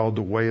also called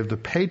the way of the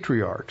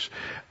patriarchs.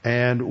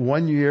 And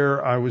one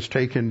year I was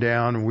taken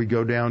down, and we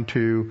go down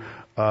to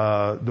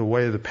the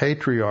way of the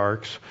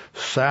patriarchs,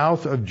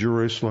 south of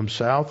Jerusalem,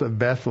 south of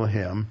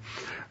Bethlehem,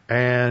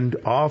 and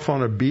off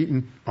on a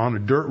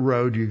dirt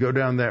road. You go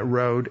down that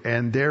road,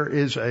 and there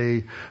is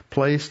a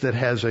place that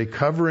has a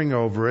covering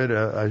over it,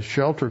 a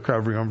shelter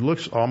covering over it. It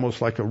looks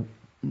almost like a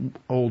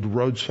old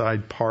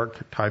roadside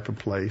park type of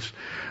place,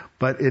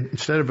 but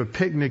instead of a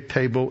picnic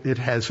table, it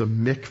has a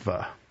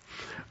mikveh.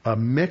 A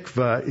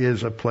mikveh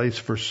is a place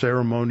for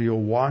ceremonial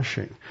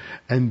washing.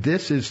 And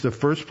this is the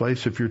first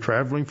place, if you're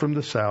traveling from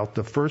the south,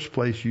 the first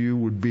place you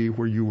would be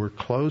where you were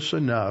close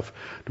enough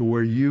to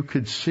where you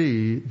could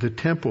see the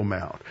Temple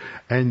Mount.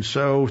 And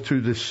so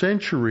through the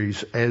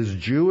centuries, as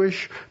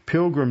Jewish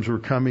pilgrims were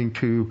coming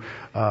to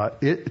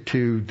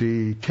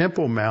the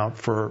Temple Mount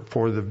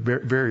for the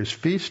various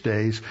feast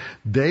days,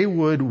 they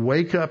would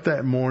wake up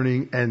that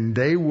morning and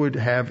they would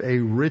have a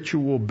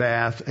ritual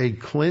bath, a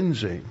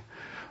cleansing,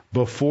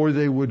 before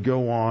they would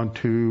go on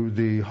to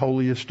the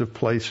holiest of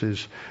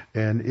places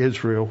in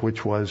Israel,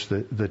 which was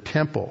the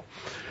temple.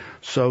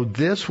 So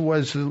this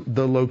was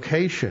the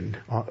location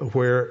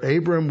where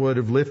Abram would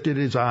have lifted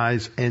his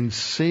eyes and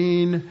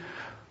seen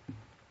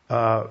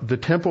the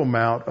Temple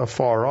Mount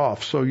afar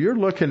off. So you're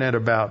looking at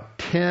about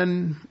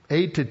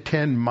 8 to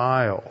 10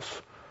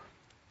 miles.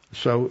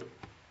 So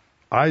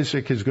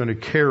Isaac is going to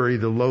carry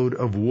the load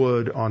of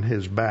wood on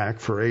his back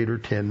for 8 or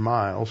 10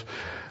 miles.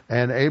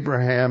 And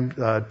Abraham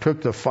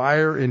took the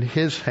fire in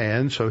his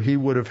hand, so he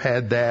would have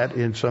had that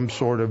in some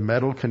sort of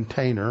metal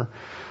container,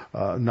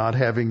 not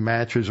having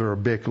matches or a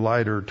big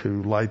lighter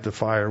to light the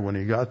fire when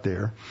he got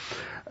there,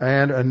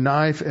 and a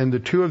knife, and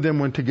the two of them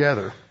went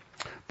together.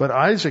 But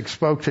Isaac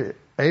spoke to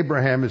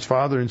Abraham, his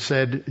father, and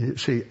said,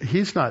 see,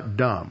 he's not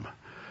dumb.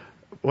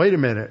 Wait a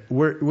minute,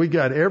 we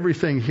got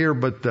everything here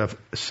but the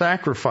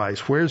sacrifice.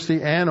 Where's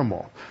the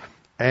animal?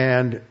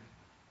 And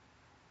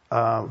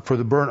for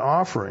the burnt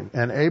offering.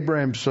 And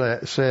Abraham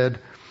said,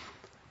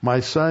 my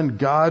son,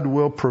 God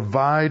will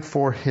provide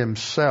for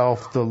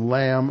himself the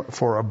lamb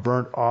for a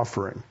burnt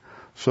offering.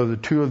 So the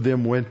two of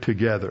them went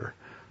together.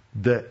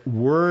 The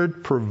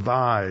word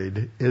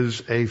provide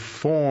is a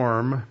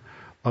form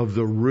of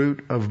the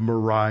root of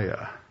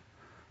Moriah.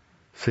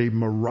 See,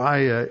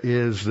 Moriah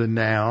is the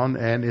noun,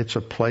 and it's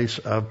a place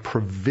of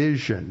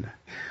provision.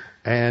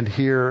 And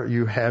here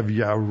you have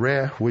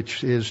Yareh,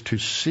 which is to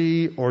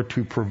see or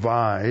to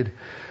provide.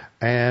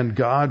 And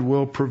God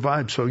will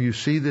provide. So you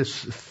see this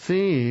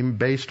theme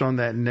based on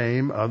that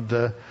name of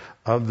the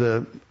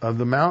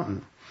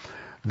mountain.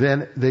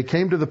 Then they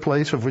came to the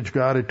place of which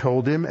God had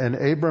told him, and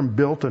Abram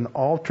built an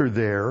altar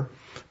there,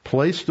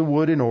 placed the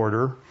wood in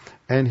order,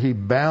 and he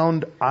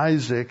bound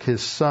Isaac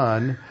his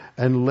son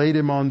and laid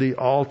him on the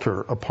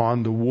altar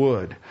upon the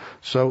wood.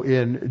 So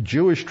in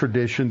Jewish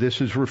tradition, this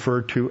is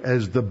referred to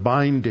as the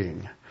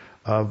binding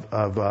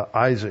of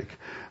Isaac.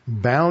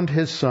 Bound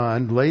his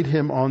son, laid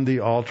him on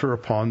the altar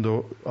upon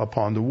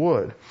the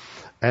wood.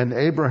 And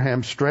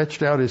Abraham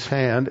stretched out his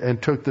hand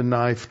and took the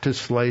knife to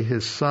slay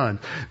his son.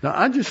 Now,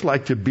 I'd just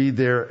like to be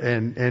there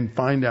and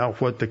find out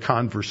what the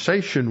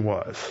conversation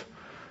was.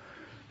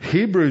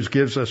 Hebrews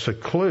gives us a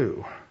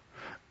clue.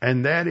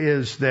 And that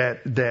is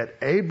that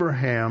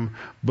Abraham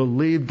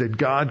believed that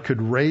God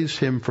could raise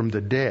him from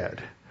the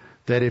dead.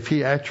 That if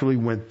he actually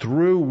went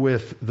through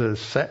with the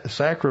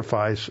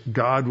sacrifice,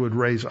 God would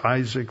raise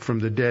Isaac from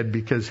the dead,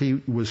 because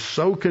he was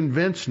so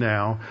convinced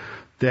now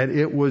that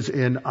it was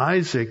in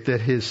Isaac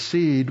that his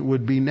seed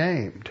would be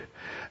named.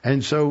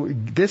 And so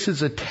this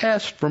is a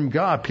test from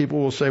God. People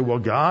will say, well,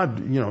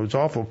 God, it's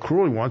awful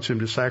cruel. He wants him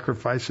to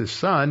sacrifice his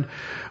son.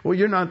 Well,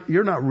 you're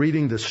not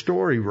reading the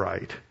story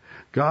right.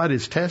 God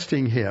is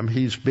testing him.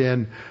 He's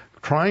been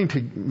trying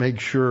to make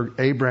sure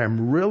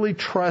Abraham really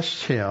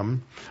trusts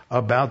him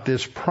about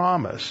this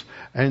promise.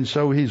 And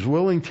so he's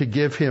willing to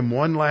give him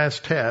one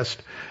last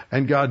test.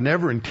 And God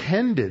never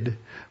intended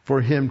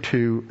for him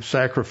to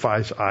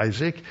sacrifice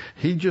Isaac.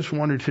 He just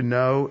wanted to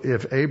know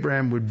if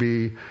Abraham would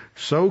be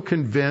so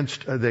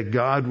convinced that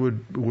God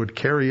would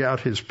carry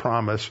out his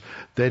promise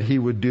that he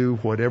would do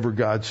whatever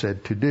God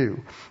said to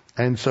do.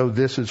 And so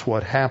this is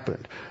what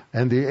happened.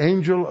 And the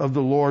angel of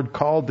the Lord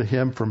called to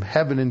him from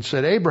heaven and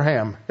said,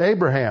 Abraham,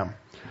 Abraham.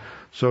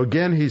 So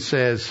again he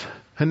says,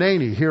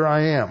 Hanani, here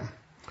I am.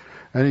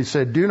 And he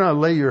said, do not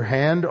lay your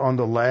hand on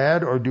the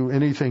lad or do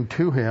anything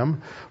to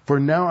him, for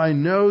now I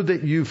know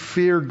that you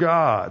fear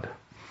God,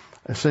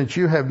 since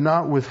you have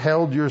not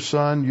withheld your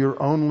son,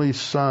 your only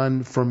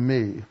son, from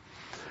me.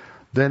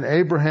 Then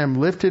Abraham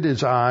lifted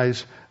his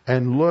eyes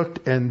and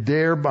looked, and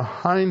there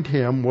behind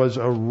him was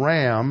a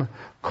ram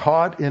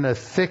caught in a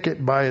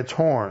thicket by its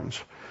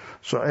horns.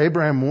 So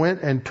Abraham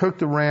went and took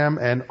the ram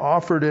and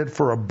offered it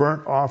for a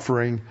burnt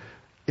offering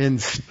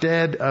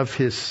instead of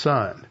his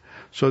son.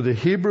 So the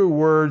Hebrew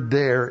word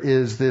there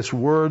is this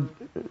word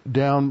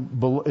down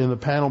below, in the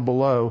panel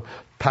below,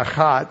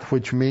 tachat,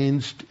 which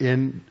means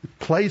in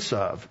place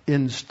of,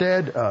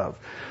 instead of.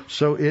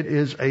 So it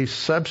is a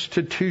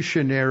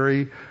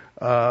substitutionary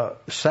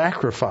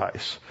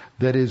sacrifice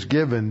that is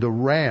given, the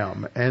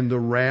ram. And the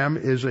ram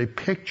is a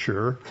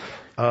picture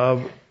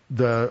of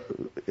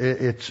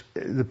it's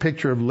the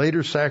picture of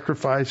later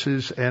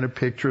sacrifices and a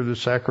picture of the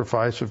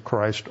sacrifice of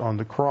Christ on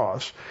the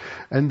cross.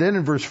 And then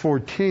in verse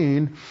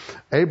 14,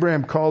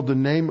 Abraham called the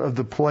name of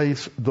the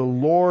place, the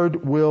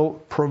Lord will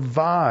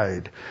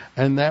provide.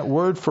 And that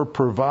word for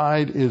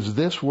provide is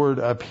this word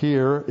up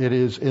here. It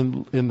is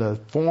in the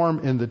form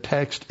in the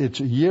text, it's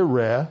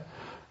Yireh.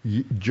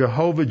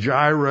 Jehovah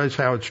Jireh is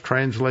how it's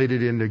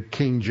translated into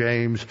King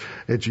James.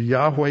 It's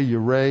Yahweh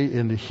Yireh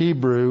in the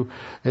Hebrew.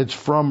 It's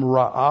from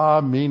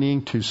Ra'ah,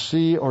 meaning to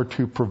see or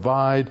to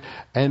provide.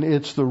 And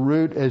it's the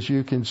root, as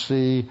you can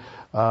see,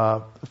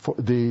 for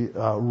the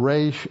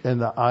Resh and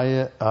the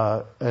Ayah,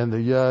 and the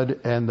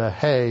Yud and the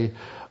Hey,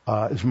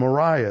 is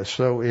Moriah.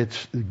 So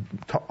it's,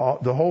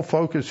 the whole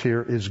focus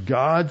here is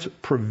God's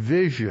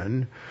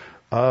provision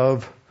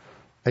of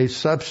a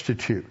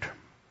substitute.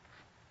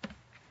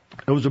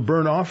 It was a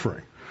burnt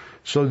offering.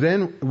 So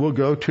then we'll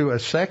go to a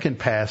second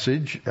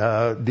passage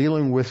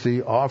dealing with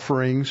the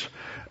offerings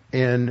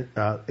in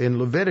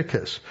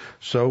Leviticus.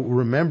 So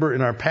remember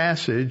in our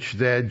passage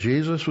that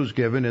Jesus was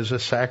given as a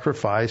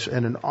sacrifice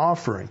and an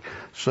offering.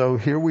 So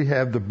here we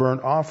have the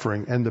burnt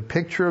offering, and the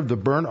picture of the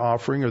burnt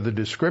offering, or the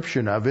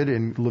description of it,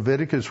 in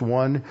Leviticus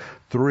 1,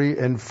 3,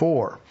 and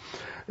 4.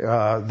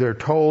 They're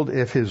told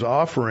if his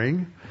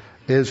offering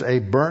is a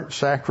burnt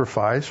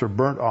sacrifice or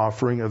burnt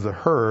offering of the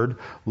herd,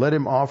 let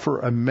him offer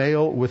a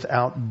male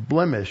without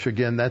blemish.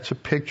 Again, that's a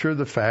picture of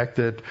the fact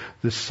that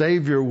the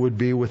Savior would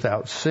be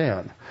without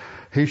sin.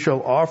 He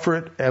shall offer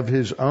it of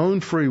his own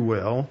free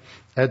will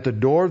at the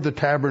door of the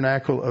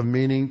tabernacle of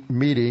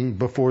meeting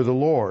before the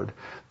Lord.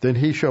 Then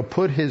he shall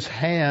put his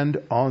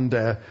hand on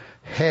the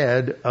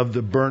head of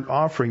the burnt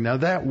offering. Now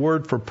that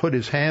word for put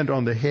his hand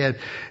on the head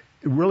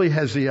really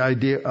has the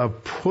idea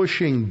of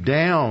pushing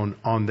down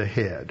on the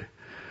head.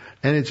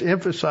 And it's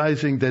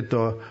emphasizing that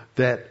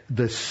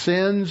the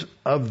sins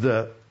of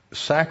the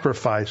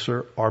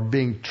sacrificer are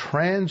being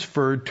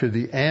transferred to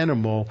the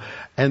animal,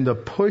 and the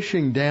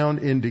pushing down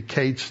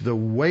indicates the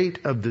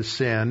weight of the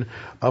sin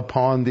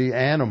upon the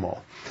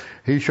animal.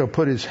 He shall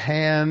put his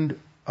hand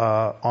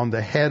on the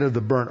head of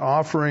the burnt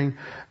offering,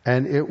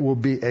 and it will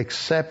be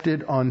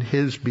accepted on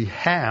his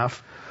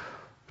behalf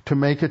to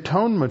make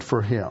atonement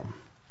for him.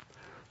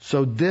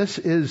 So this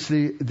is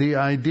the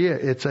idea.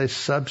 It's a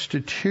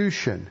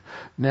substitution.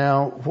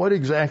 Now, what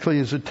exactly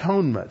is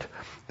atonement?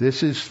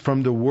 This is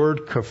from the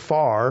word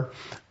kafar,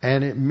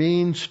 and it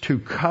means to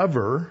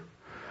cover.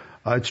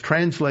 It's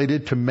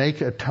translated to make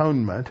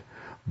atonement,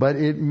 but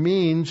it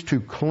means to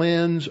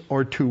cleanse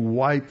or to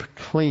wipe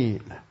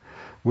clean,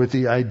 with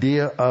the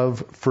idea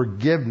of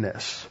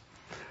forgiveness.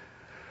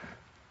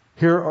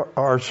 Here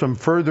are some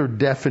further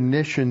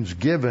definitions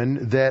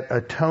given, that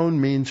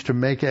atone means to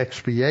make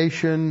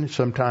expiation,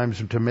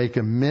 sometimes to make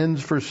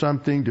amends for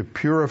something, to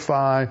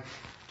purify,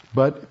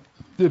 but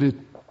it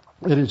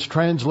is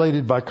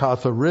translated by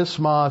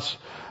katharismos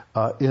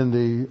in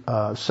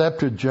the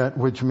Septuagint,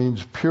 which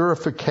means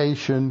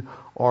purification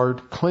or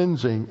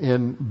cleansing.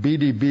 In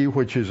BDB,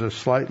 which is a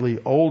slightly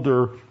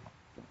older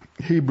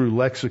Hebrew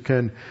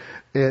lexicon,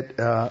 it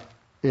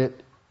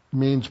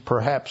means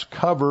perhaps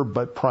cover,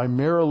 but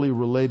primarily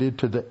related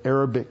to the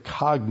Arabic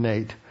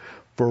cognate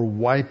for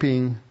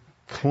wiping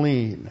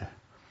clean.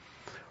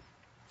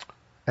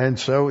 And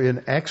so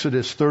in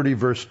Exodus 30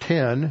 verse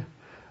 10,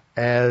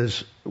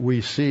 as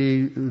we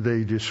see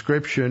the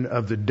description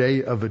of the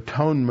Day of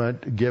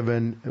Atonement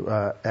given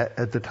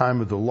at the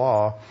time of the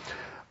law,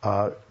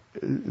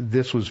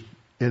 this was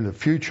in the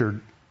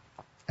future,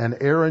 and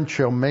Aaron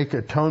shall make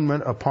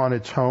atonement upon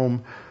its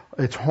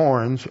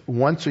horns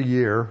once a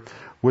year,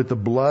 with the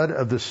blood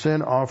of the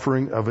sin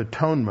offering of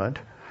atonement.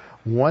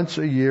 Once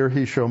a year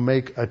he shall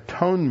make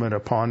atonement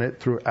upon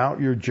it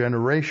throughout your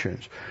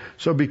generations.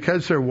 So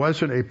because there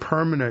wasn't a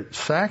permanent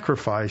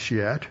sacrifice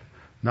yet,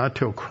 not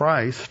till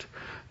Christ,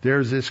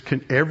 there's this,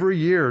 every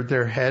year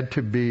there had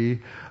to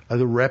be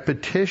the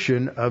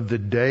repetition of the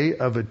Day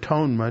of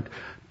Atonement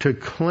to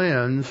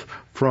cleanse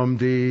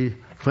the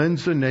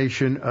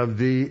nation of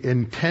the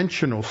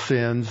intentional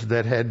sins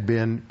that had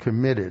been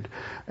committed.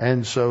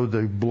 And so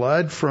the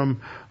blood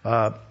from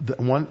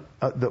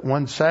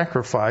one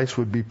sacrifice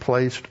would be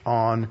placed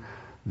on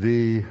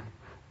the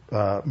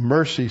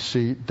mercy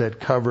seat that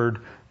covered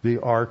the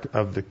Ark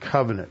of the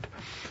Covenant.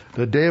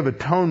 The Day of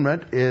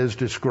Atonement is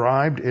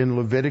described in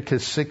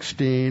Leviticus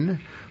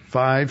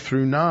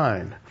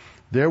 16:5-9.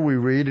 There we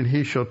read, "And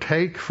he shall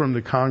take from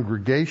the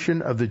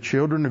congregation of the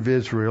children of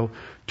Israel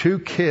 2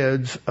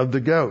 kids of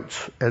the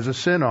goats as a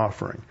sin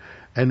offering,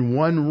 and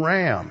 1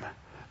 ram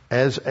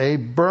as a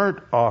burnt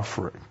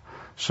offering."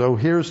 So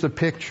here's the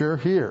picture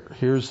here.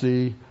 Here's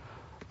the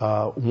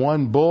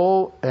 1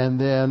 bull and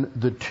then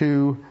the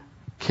 2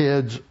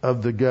 kids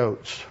of the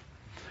goats.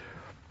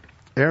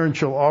 Aaron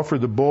shall offer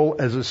the bull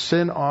as a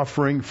sin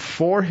offering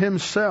for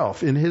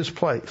himself in his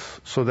place.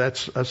 So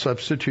that's a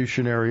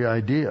substitutionary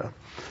idea.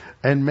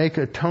 And make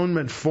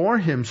atonement for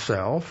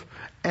himself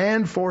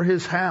and for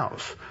his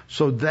house.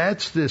 So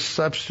that's this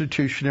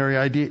substitutionary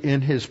idea,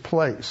 in his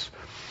place.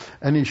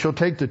 And he shall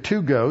take the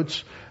 2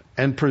 goats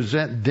and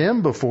present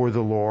them before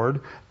the Lord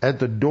at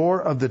the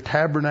door of the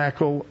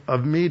tabernacle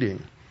of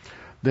meeting.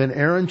 Then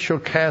Aaron shall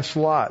cast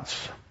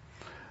lots.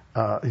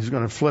 He's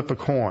going to flip a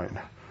coin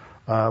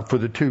for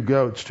the 2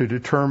 goats to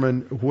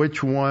determine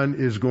which one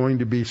is going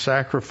to be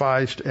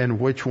sacrificed and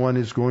which one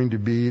is going to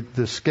be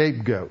the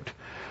scapegoat.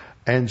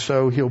 And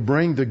so he'll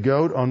bring the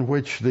goat on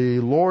which the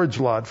Lord's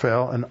lot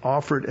fell and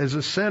offer it as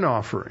a sin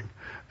offering.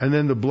 And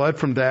then the blood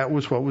from that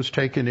was what was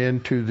taken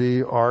into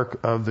the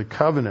Ark of the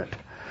Covenant.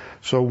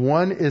 So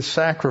one is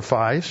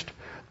sacrificed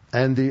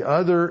and the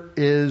other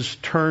is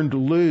turned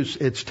loose.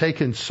 It's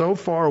taken so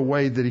far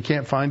away that he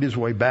can't find his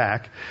way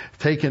back,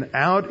 taken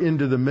out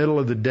into the middle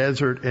of the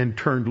desert and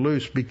turned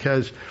loose,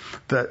 because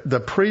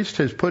the priest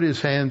has put his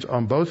hands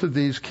on both of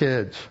these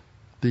kids,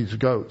 these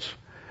goats,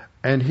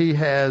 and he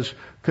has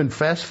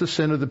confessed the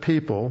sin of the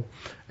people,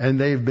 and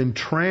they've been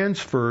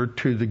transferred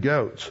to the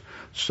goats.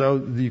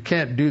 So you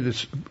can't do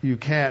this. You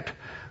can't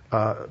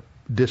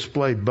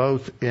display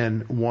both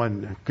in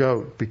one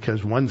goat,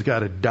 because one's got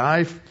to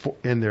die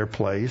in their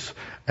place,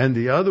 and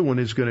the other one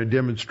is going to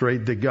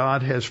demonstrate that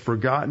God has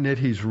forgotten it.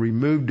 He's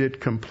removed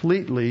it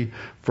completely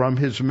from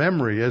his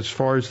memory. As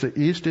far as the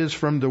east is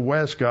from the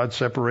west, God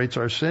separates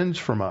our sins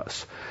from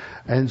us.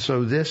 And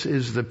so this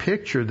is the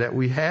picture that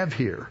we have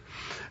here.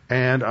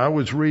 And I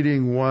was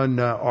reading one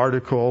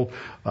article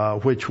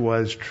which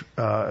was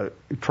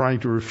trying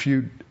to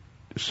refute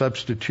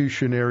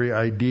substitutionary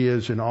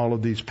ideas in all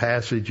of these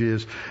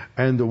passages,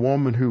 and the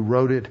woman who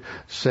wrote it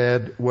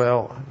said,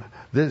 well,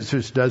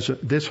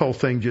 this whole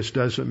thing just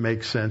doesn't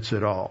make sense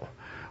at all.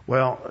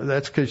 Well,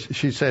 that's because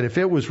she said if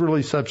it was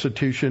really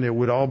substitution, it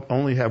would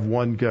only have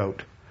 1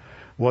 goat.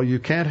 Well, you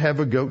can't have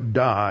a goat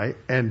die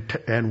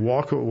and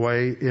walk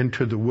away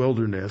into the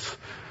wilderness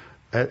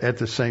at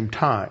the same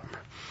time.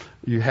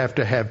 You have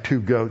to have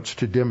 2 goats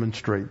to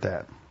demonstrate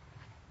that.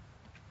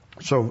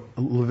 So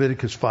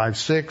Leviticus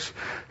 5:6,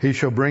 he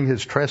shall bring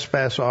his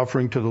trespass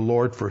offering to the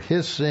Lord for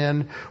his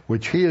sin,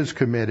 which he has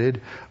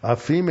committed, a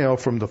female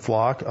from the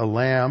flock, a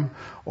lamb,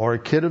 or a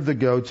kid of the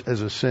goats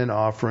as a sin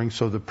offering.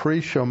 So the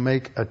priest shall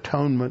make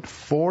atonement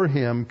for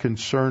him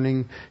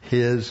concerning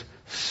his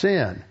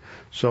sin.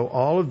 So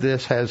all of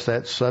this has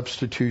that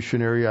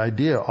substitutionary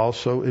idea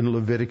also in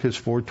Leviticus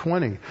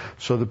 4:20.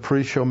 So the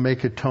priest shall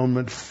make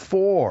atonement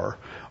for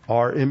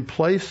or in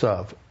place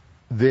of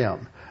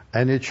them,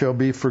 and it shall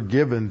be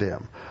forgiven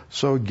them.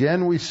 So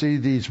again, we see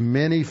these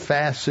many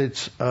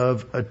facets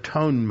of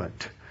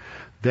atonement,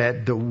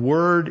 that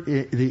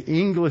the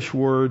English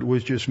word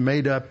was just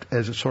made up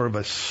as a sort of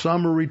a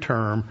summary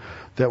term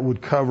that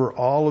would cover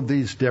all of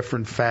these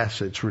different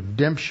facets: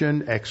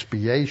 redemption,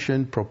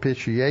 expiation,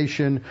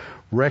 propitiation,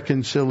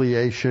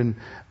 reconciliation,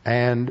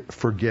 and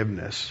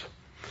forgiveness.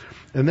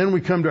 And then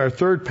we come to our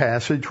third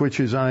passage,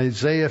 which is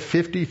Isaiah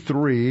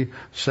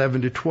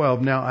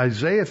 53:7-12. Now,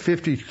 Isaiah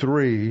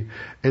 53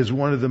 is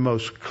one of the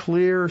most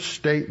clear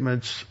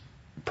statements,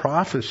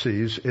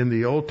 prophecies in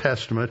the Old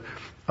Testament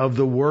of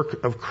the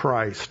work of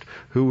Christ,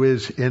 who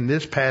is in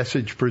this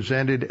passage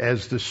presented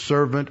as the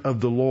servant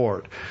of the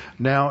Lord.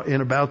 Now,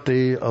 in about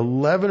the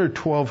 11 or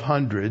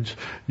 1200s,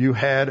 you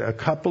had a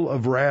couple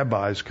of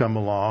rabbis come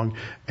along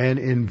and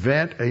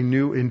invent a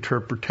new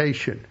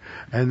interpretation.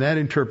 And that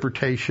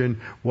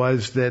interpretation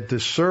was that the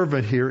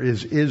servant here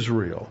is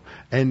Israel.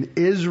 And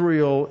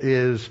Israel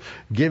is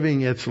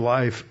giving its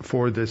life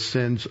for the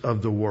sins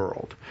of the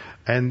world.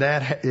 And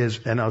that is,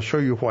 and I'll show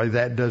you why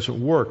that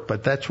doesn't work,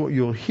 but that's what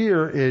you'll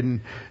hear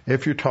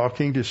if you're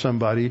talking to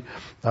somebody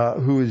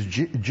who is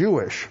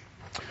Jewish.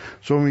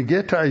 So when we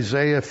get to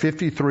Isaiah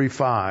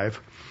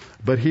 53:5,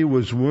 but he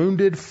was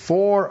wounded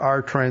for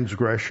our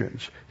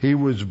transgressions, he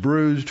was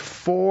bruised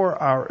for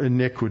our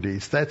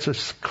iniquities. That's a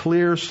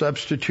clear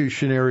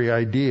substitutionary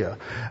idea,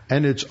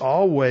 and it's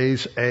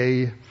always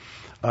a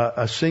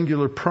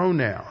singular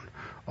pronoun.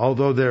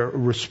 Although their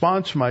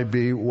response might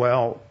be,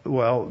 well,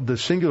 the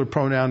singular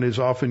pronoun is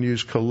often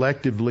used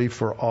collectively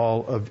for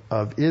all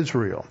of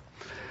Israel.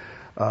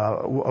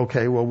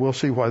 Okay, well, we'll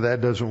see why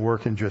that doesn't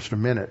work in just a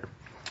minute.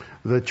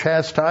 The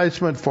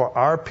chastisement for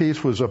our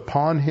peace was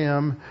upon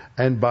him,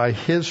 and by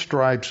his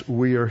stripes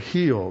we are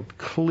healed.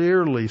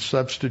 Clearly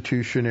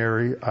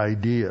substitutionary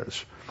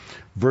ideas.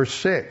 Verse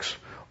 6,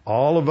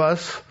 all of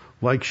us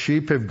like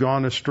sheep have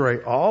gone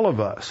astray. All of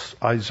us.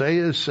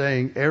 Isaiah is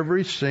saying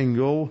every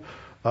single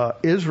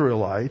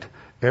Israelite,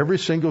 every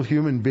single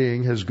human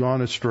being has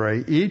gone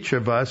astray. Each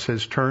of us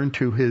has turned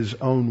to his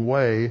own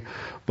way,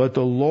 but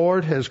the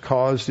Lord has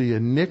caused the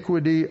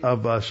iniquity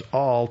of us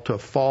all to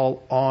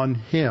fall on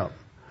him.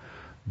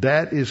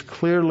 That is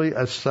clearly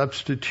a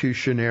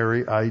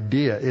substitutionary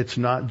idea. It's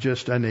not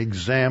just an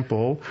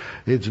example.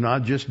 It's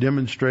not just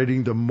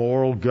demonstrating the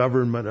moral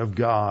government of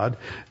God.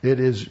 It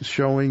is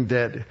showing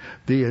that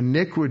the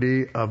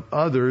iniquity of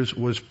others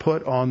was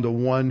put on the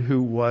one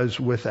who was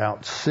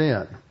without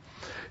sin.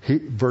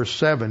 Verse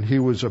 7, he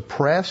was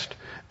oppressed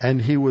and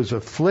he was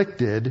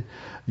afflicted,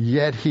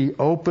 yet he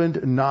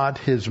opened not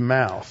his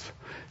mouth.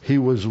 He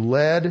was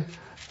led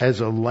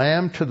as a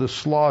lamb to the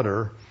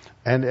slaughter,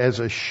 and as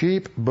a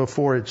sheep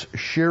before its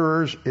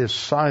shearers is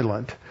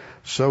silent,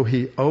 so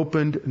he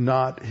opened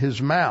not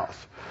his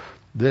mouth.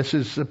 This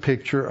is the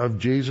picture of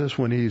Jesus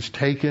when he's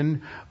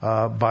taken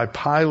by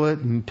Pilate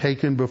and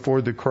taken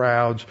before the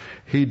crowds.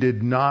 He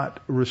did not,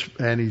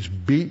 and he's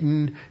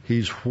beaten,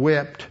 he's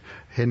whipped,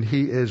 and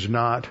he is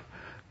not,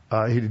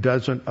 he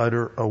doesn't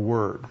utter a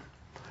word.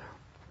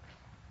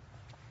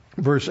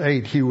 Verse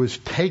 8, he was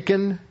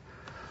taken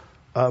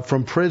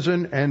from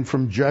prison and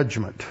from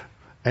judgment.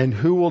 And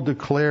who will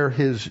declare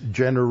his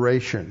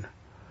generation?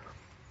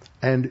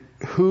 And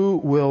who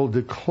will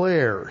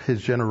declare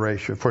his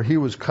generation? For he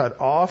was cut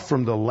off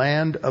from the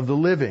land of the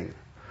living.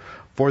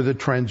 For the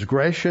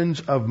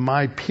transgressions of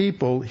my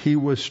people he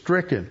was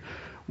stricken.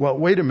 Well,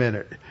 wait a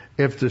minute.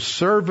 If the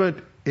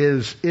servant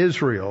is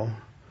Israel,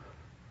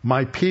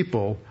 my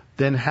people,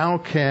 then how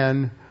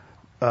can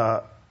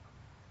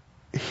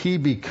he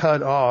be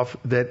cut off,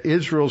 that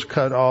Israel's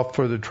cut off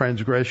for the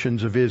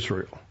transgressions of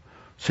Israel?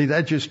 See,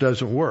 that just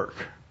doesn't work.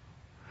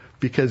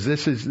 Because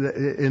this is,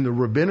 in the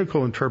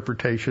rabbinical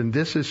interpretation,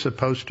 this is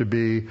supposed to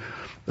be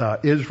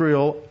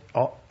Israel,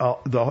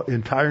 the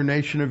entire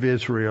nation of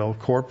Israel,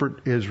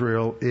 corporate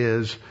Israel,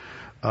 is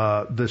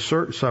the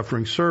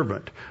suffering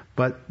servant.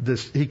 But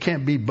he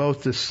can't be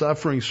both the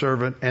suffering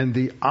servant and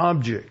the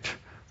object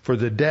for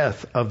the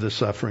death of the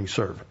suffering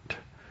servant.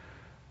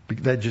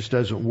 That just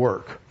doesn't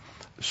work.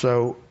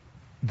 So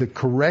the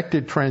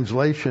corrected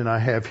translation I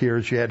have here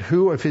is, yet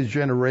who of his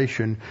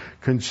generation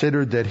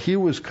considered that he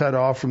was cut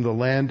off from the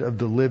land of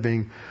the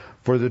living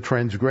for the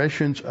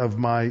transgressions of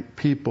my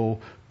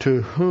people,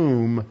 to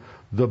whom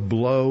the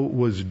blow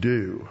was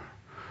due?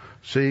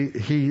 See,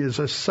 he is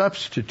a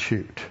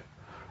substitute.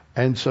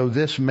 And so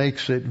this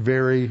makes it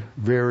very,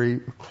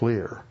 very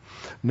clear.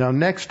 Now,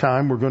 next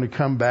time we're going to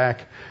come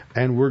back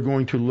and we're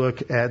going to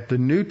look at the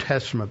New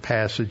Testament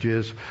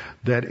passages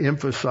that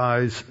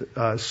emphasize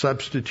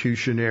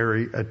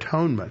substitutionary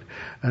atonement.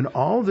 And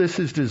all this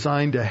is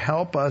designed to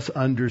help us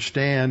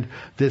understand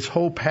this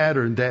whole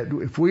pattern, that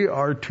if we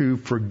are to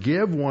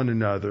forgive one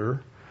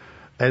another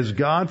as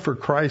God for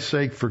Christ's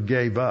sake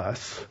forgave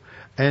us,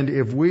 and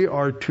if we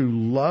are to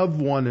love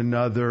one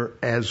another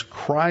as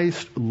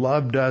Christ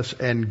loved us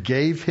and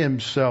gave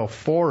himself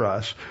for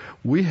us,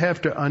 we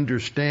have to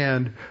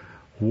understand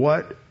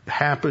what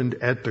happened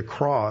at the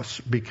cross,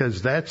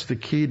 because that's the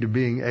key to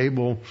being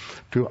able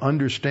to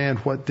understand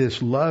what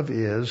this love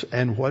is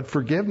and what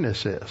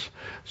forgiveness is.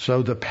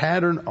 So the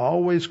pattern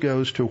always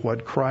goes to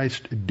what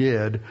Christ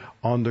did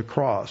on the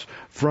cross.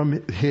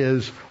 From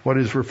his, what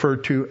is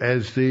referred to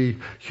as the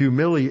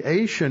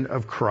humiliation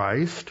of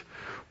Christ,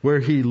 where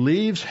he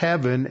leaves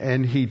heaven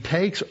and he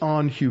takes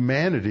on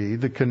humanity,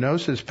 the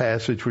kenosis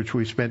passage which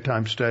we spent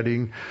time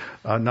studying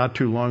not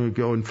too long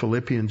ago in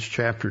Philippians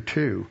chapter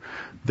 2,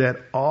 that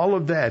all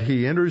of that,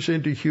 he enters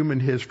into human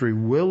history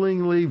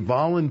willingly,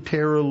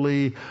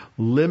 voluntarily,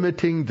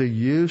 limiting the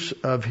use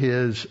of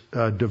his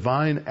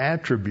divine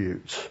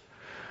attributes.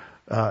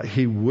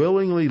 He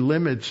willingly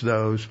limits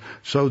those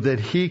so that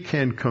he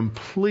can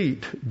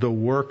complete the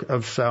work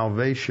of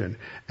salvation.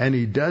 And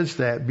he does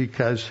that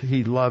because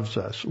he loves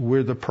us.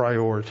 We're the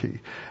priority.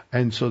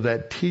 And so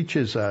that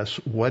teaches us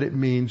what it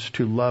means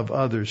to love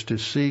others, to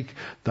seek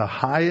the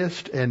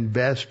highest and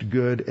best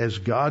good as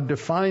God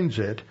defines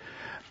it,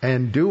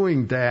 and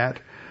doing that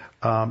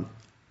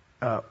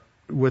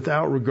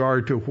without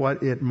regard to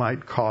what it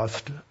might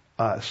cost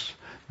us.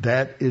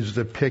 That is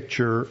the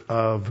picture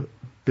of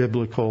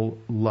biblical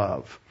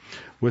love.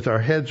 With our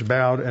heads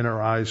bowed and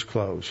our eyes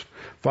closed.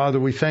 Father,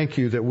 we thank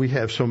you that we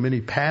have so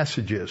many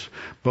passages,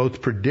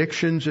 both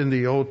predictions in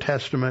the Old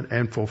Testament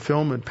and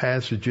fulfillment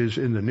passages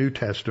in the New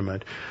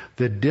Testament,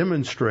 that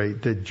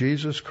demonstrate that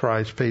Jesus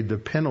Christ paid the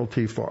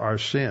penalty for our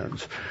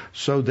sins,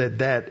 so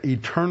that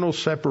eternal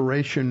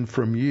separation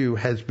from you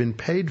has been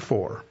paid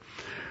for.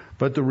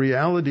 But the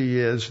reality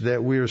is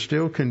that we are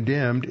still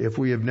condemned if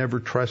we have never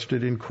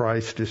trusted in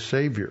Christ as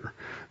Savior.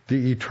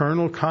 The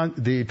eternal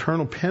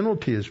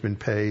penalty has been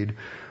paid,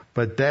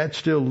 but that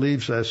still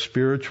leaves us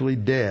spiritually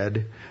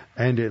dead,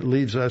 and it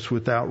leaves us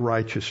without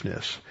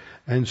righteousness.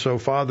 And so,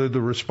 Father, the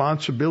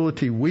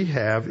responsibility we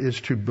have is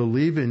to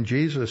believe in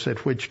Jesus,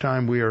 at which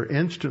time we are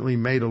instantly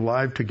made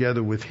alive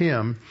together with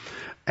him,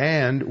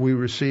 and we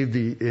receive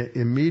the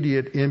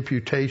immediate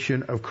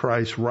imputation of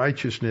Christ's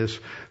righteousness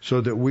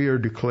so that we are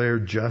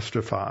declared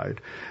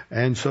justified.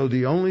 And so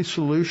the only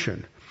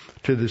solution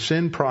to the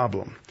sin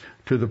problem,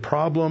 to the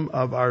problem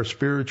of our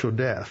spiritual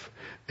death,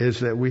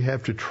 is that we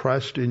have to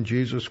trust in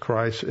Jesus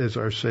Christ as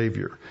our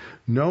Savior,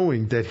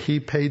 knowing that He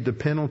paid the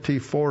penalty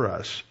for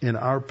us in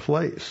our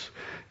place.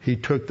 He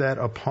took that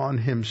upon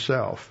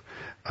Himself,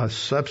 a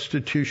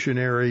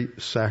substitutionary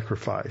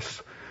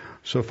sacrifice.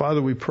 So,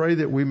 Father, we pray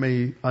that we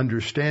may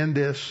understand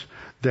this,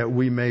 that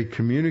we may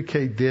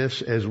communicate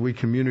this as we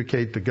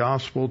communicate the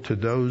gospel to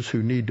those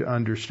who need to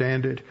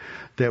understand it,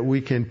 that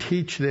we can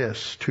teach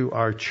this to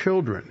our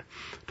children,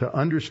 to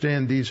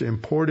understand these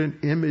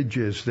important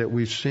images that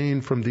we've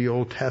seen from the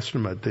Old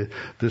Testament,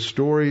 the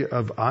story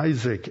of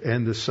Isaac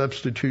and the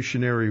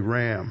substitutionary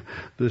ram,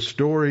 the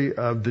story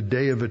of the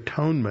Day of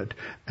Atonement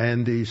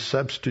and the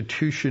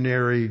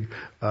substitutionary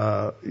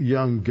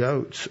young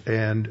goats,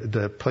 and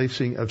the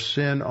placing of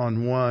sin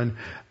on one,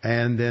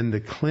 and then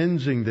the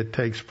cleansing that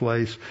takes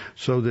place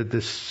so that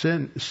the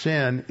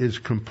sin is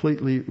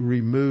completely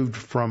removed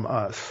from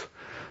us.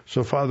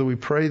 So, Father, we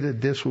pray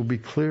that this will be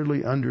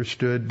clearly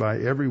understood by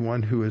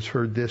everyone who has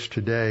heard this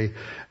today.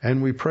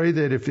 And we pray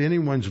that if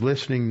anyone's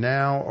listening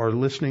now or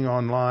listening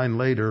online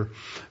later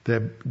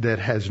that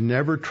has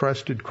never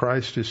trusted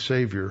Christ as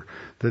Savior,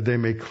 that they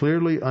may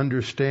clearly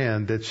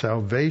understand that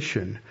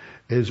salvation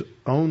is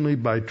only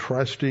by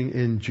trusting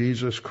in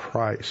Jesus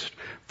Christ.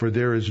 For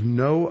there is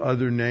no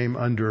other name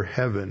under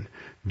heaven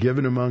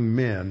given among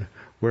men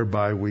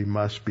whereby we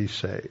must be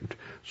saved.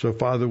 So,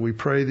 Father, we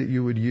pray that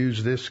you would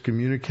use this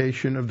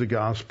communication of the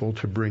gospel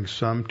to bring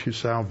some to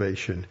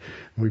salvation.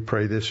 We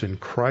pray this in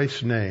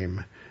Christ's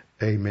name.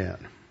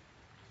 Amen.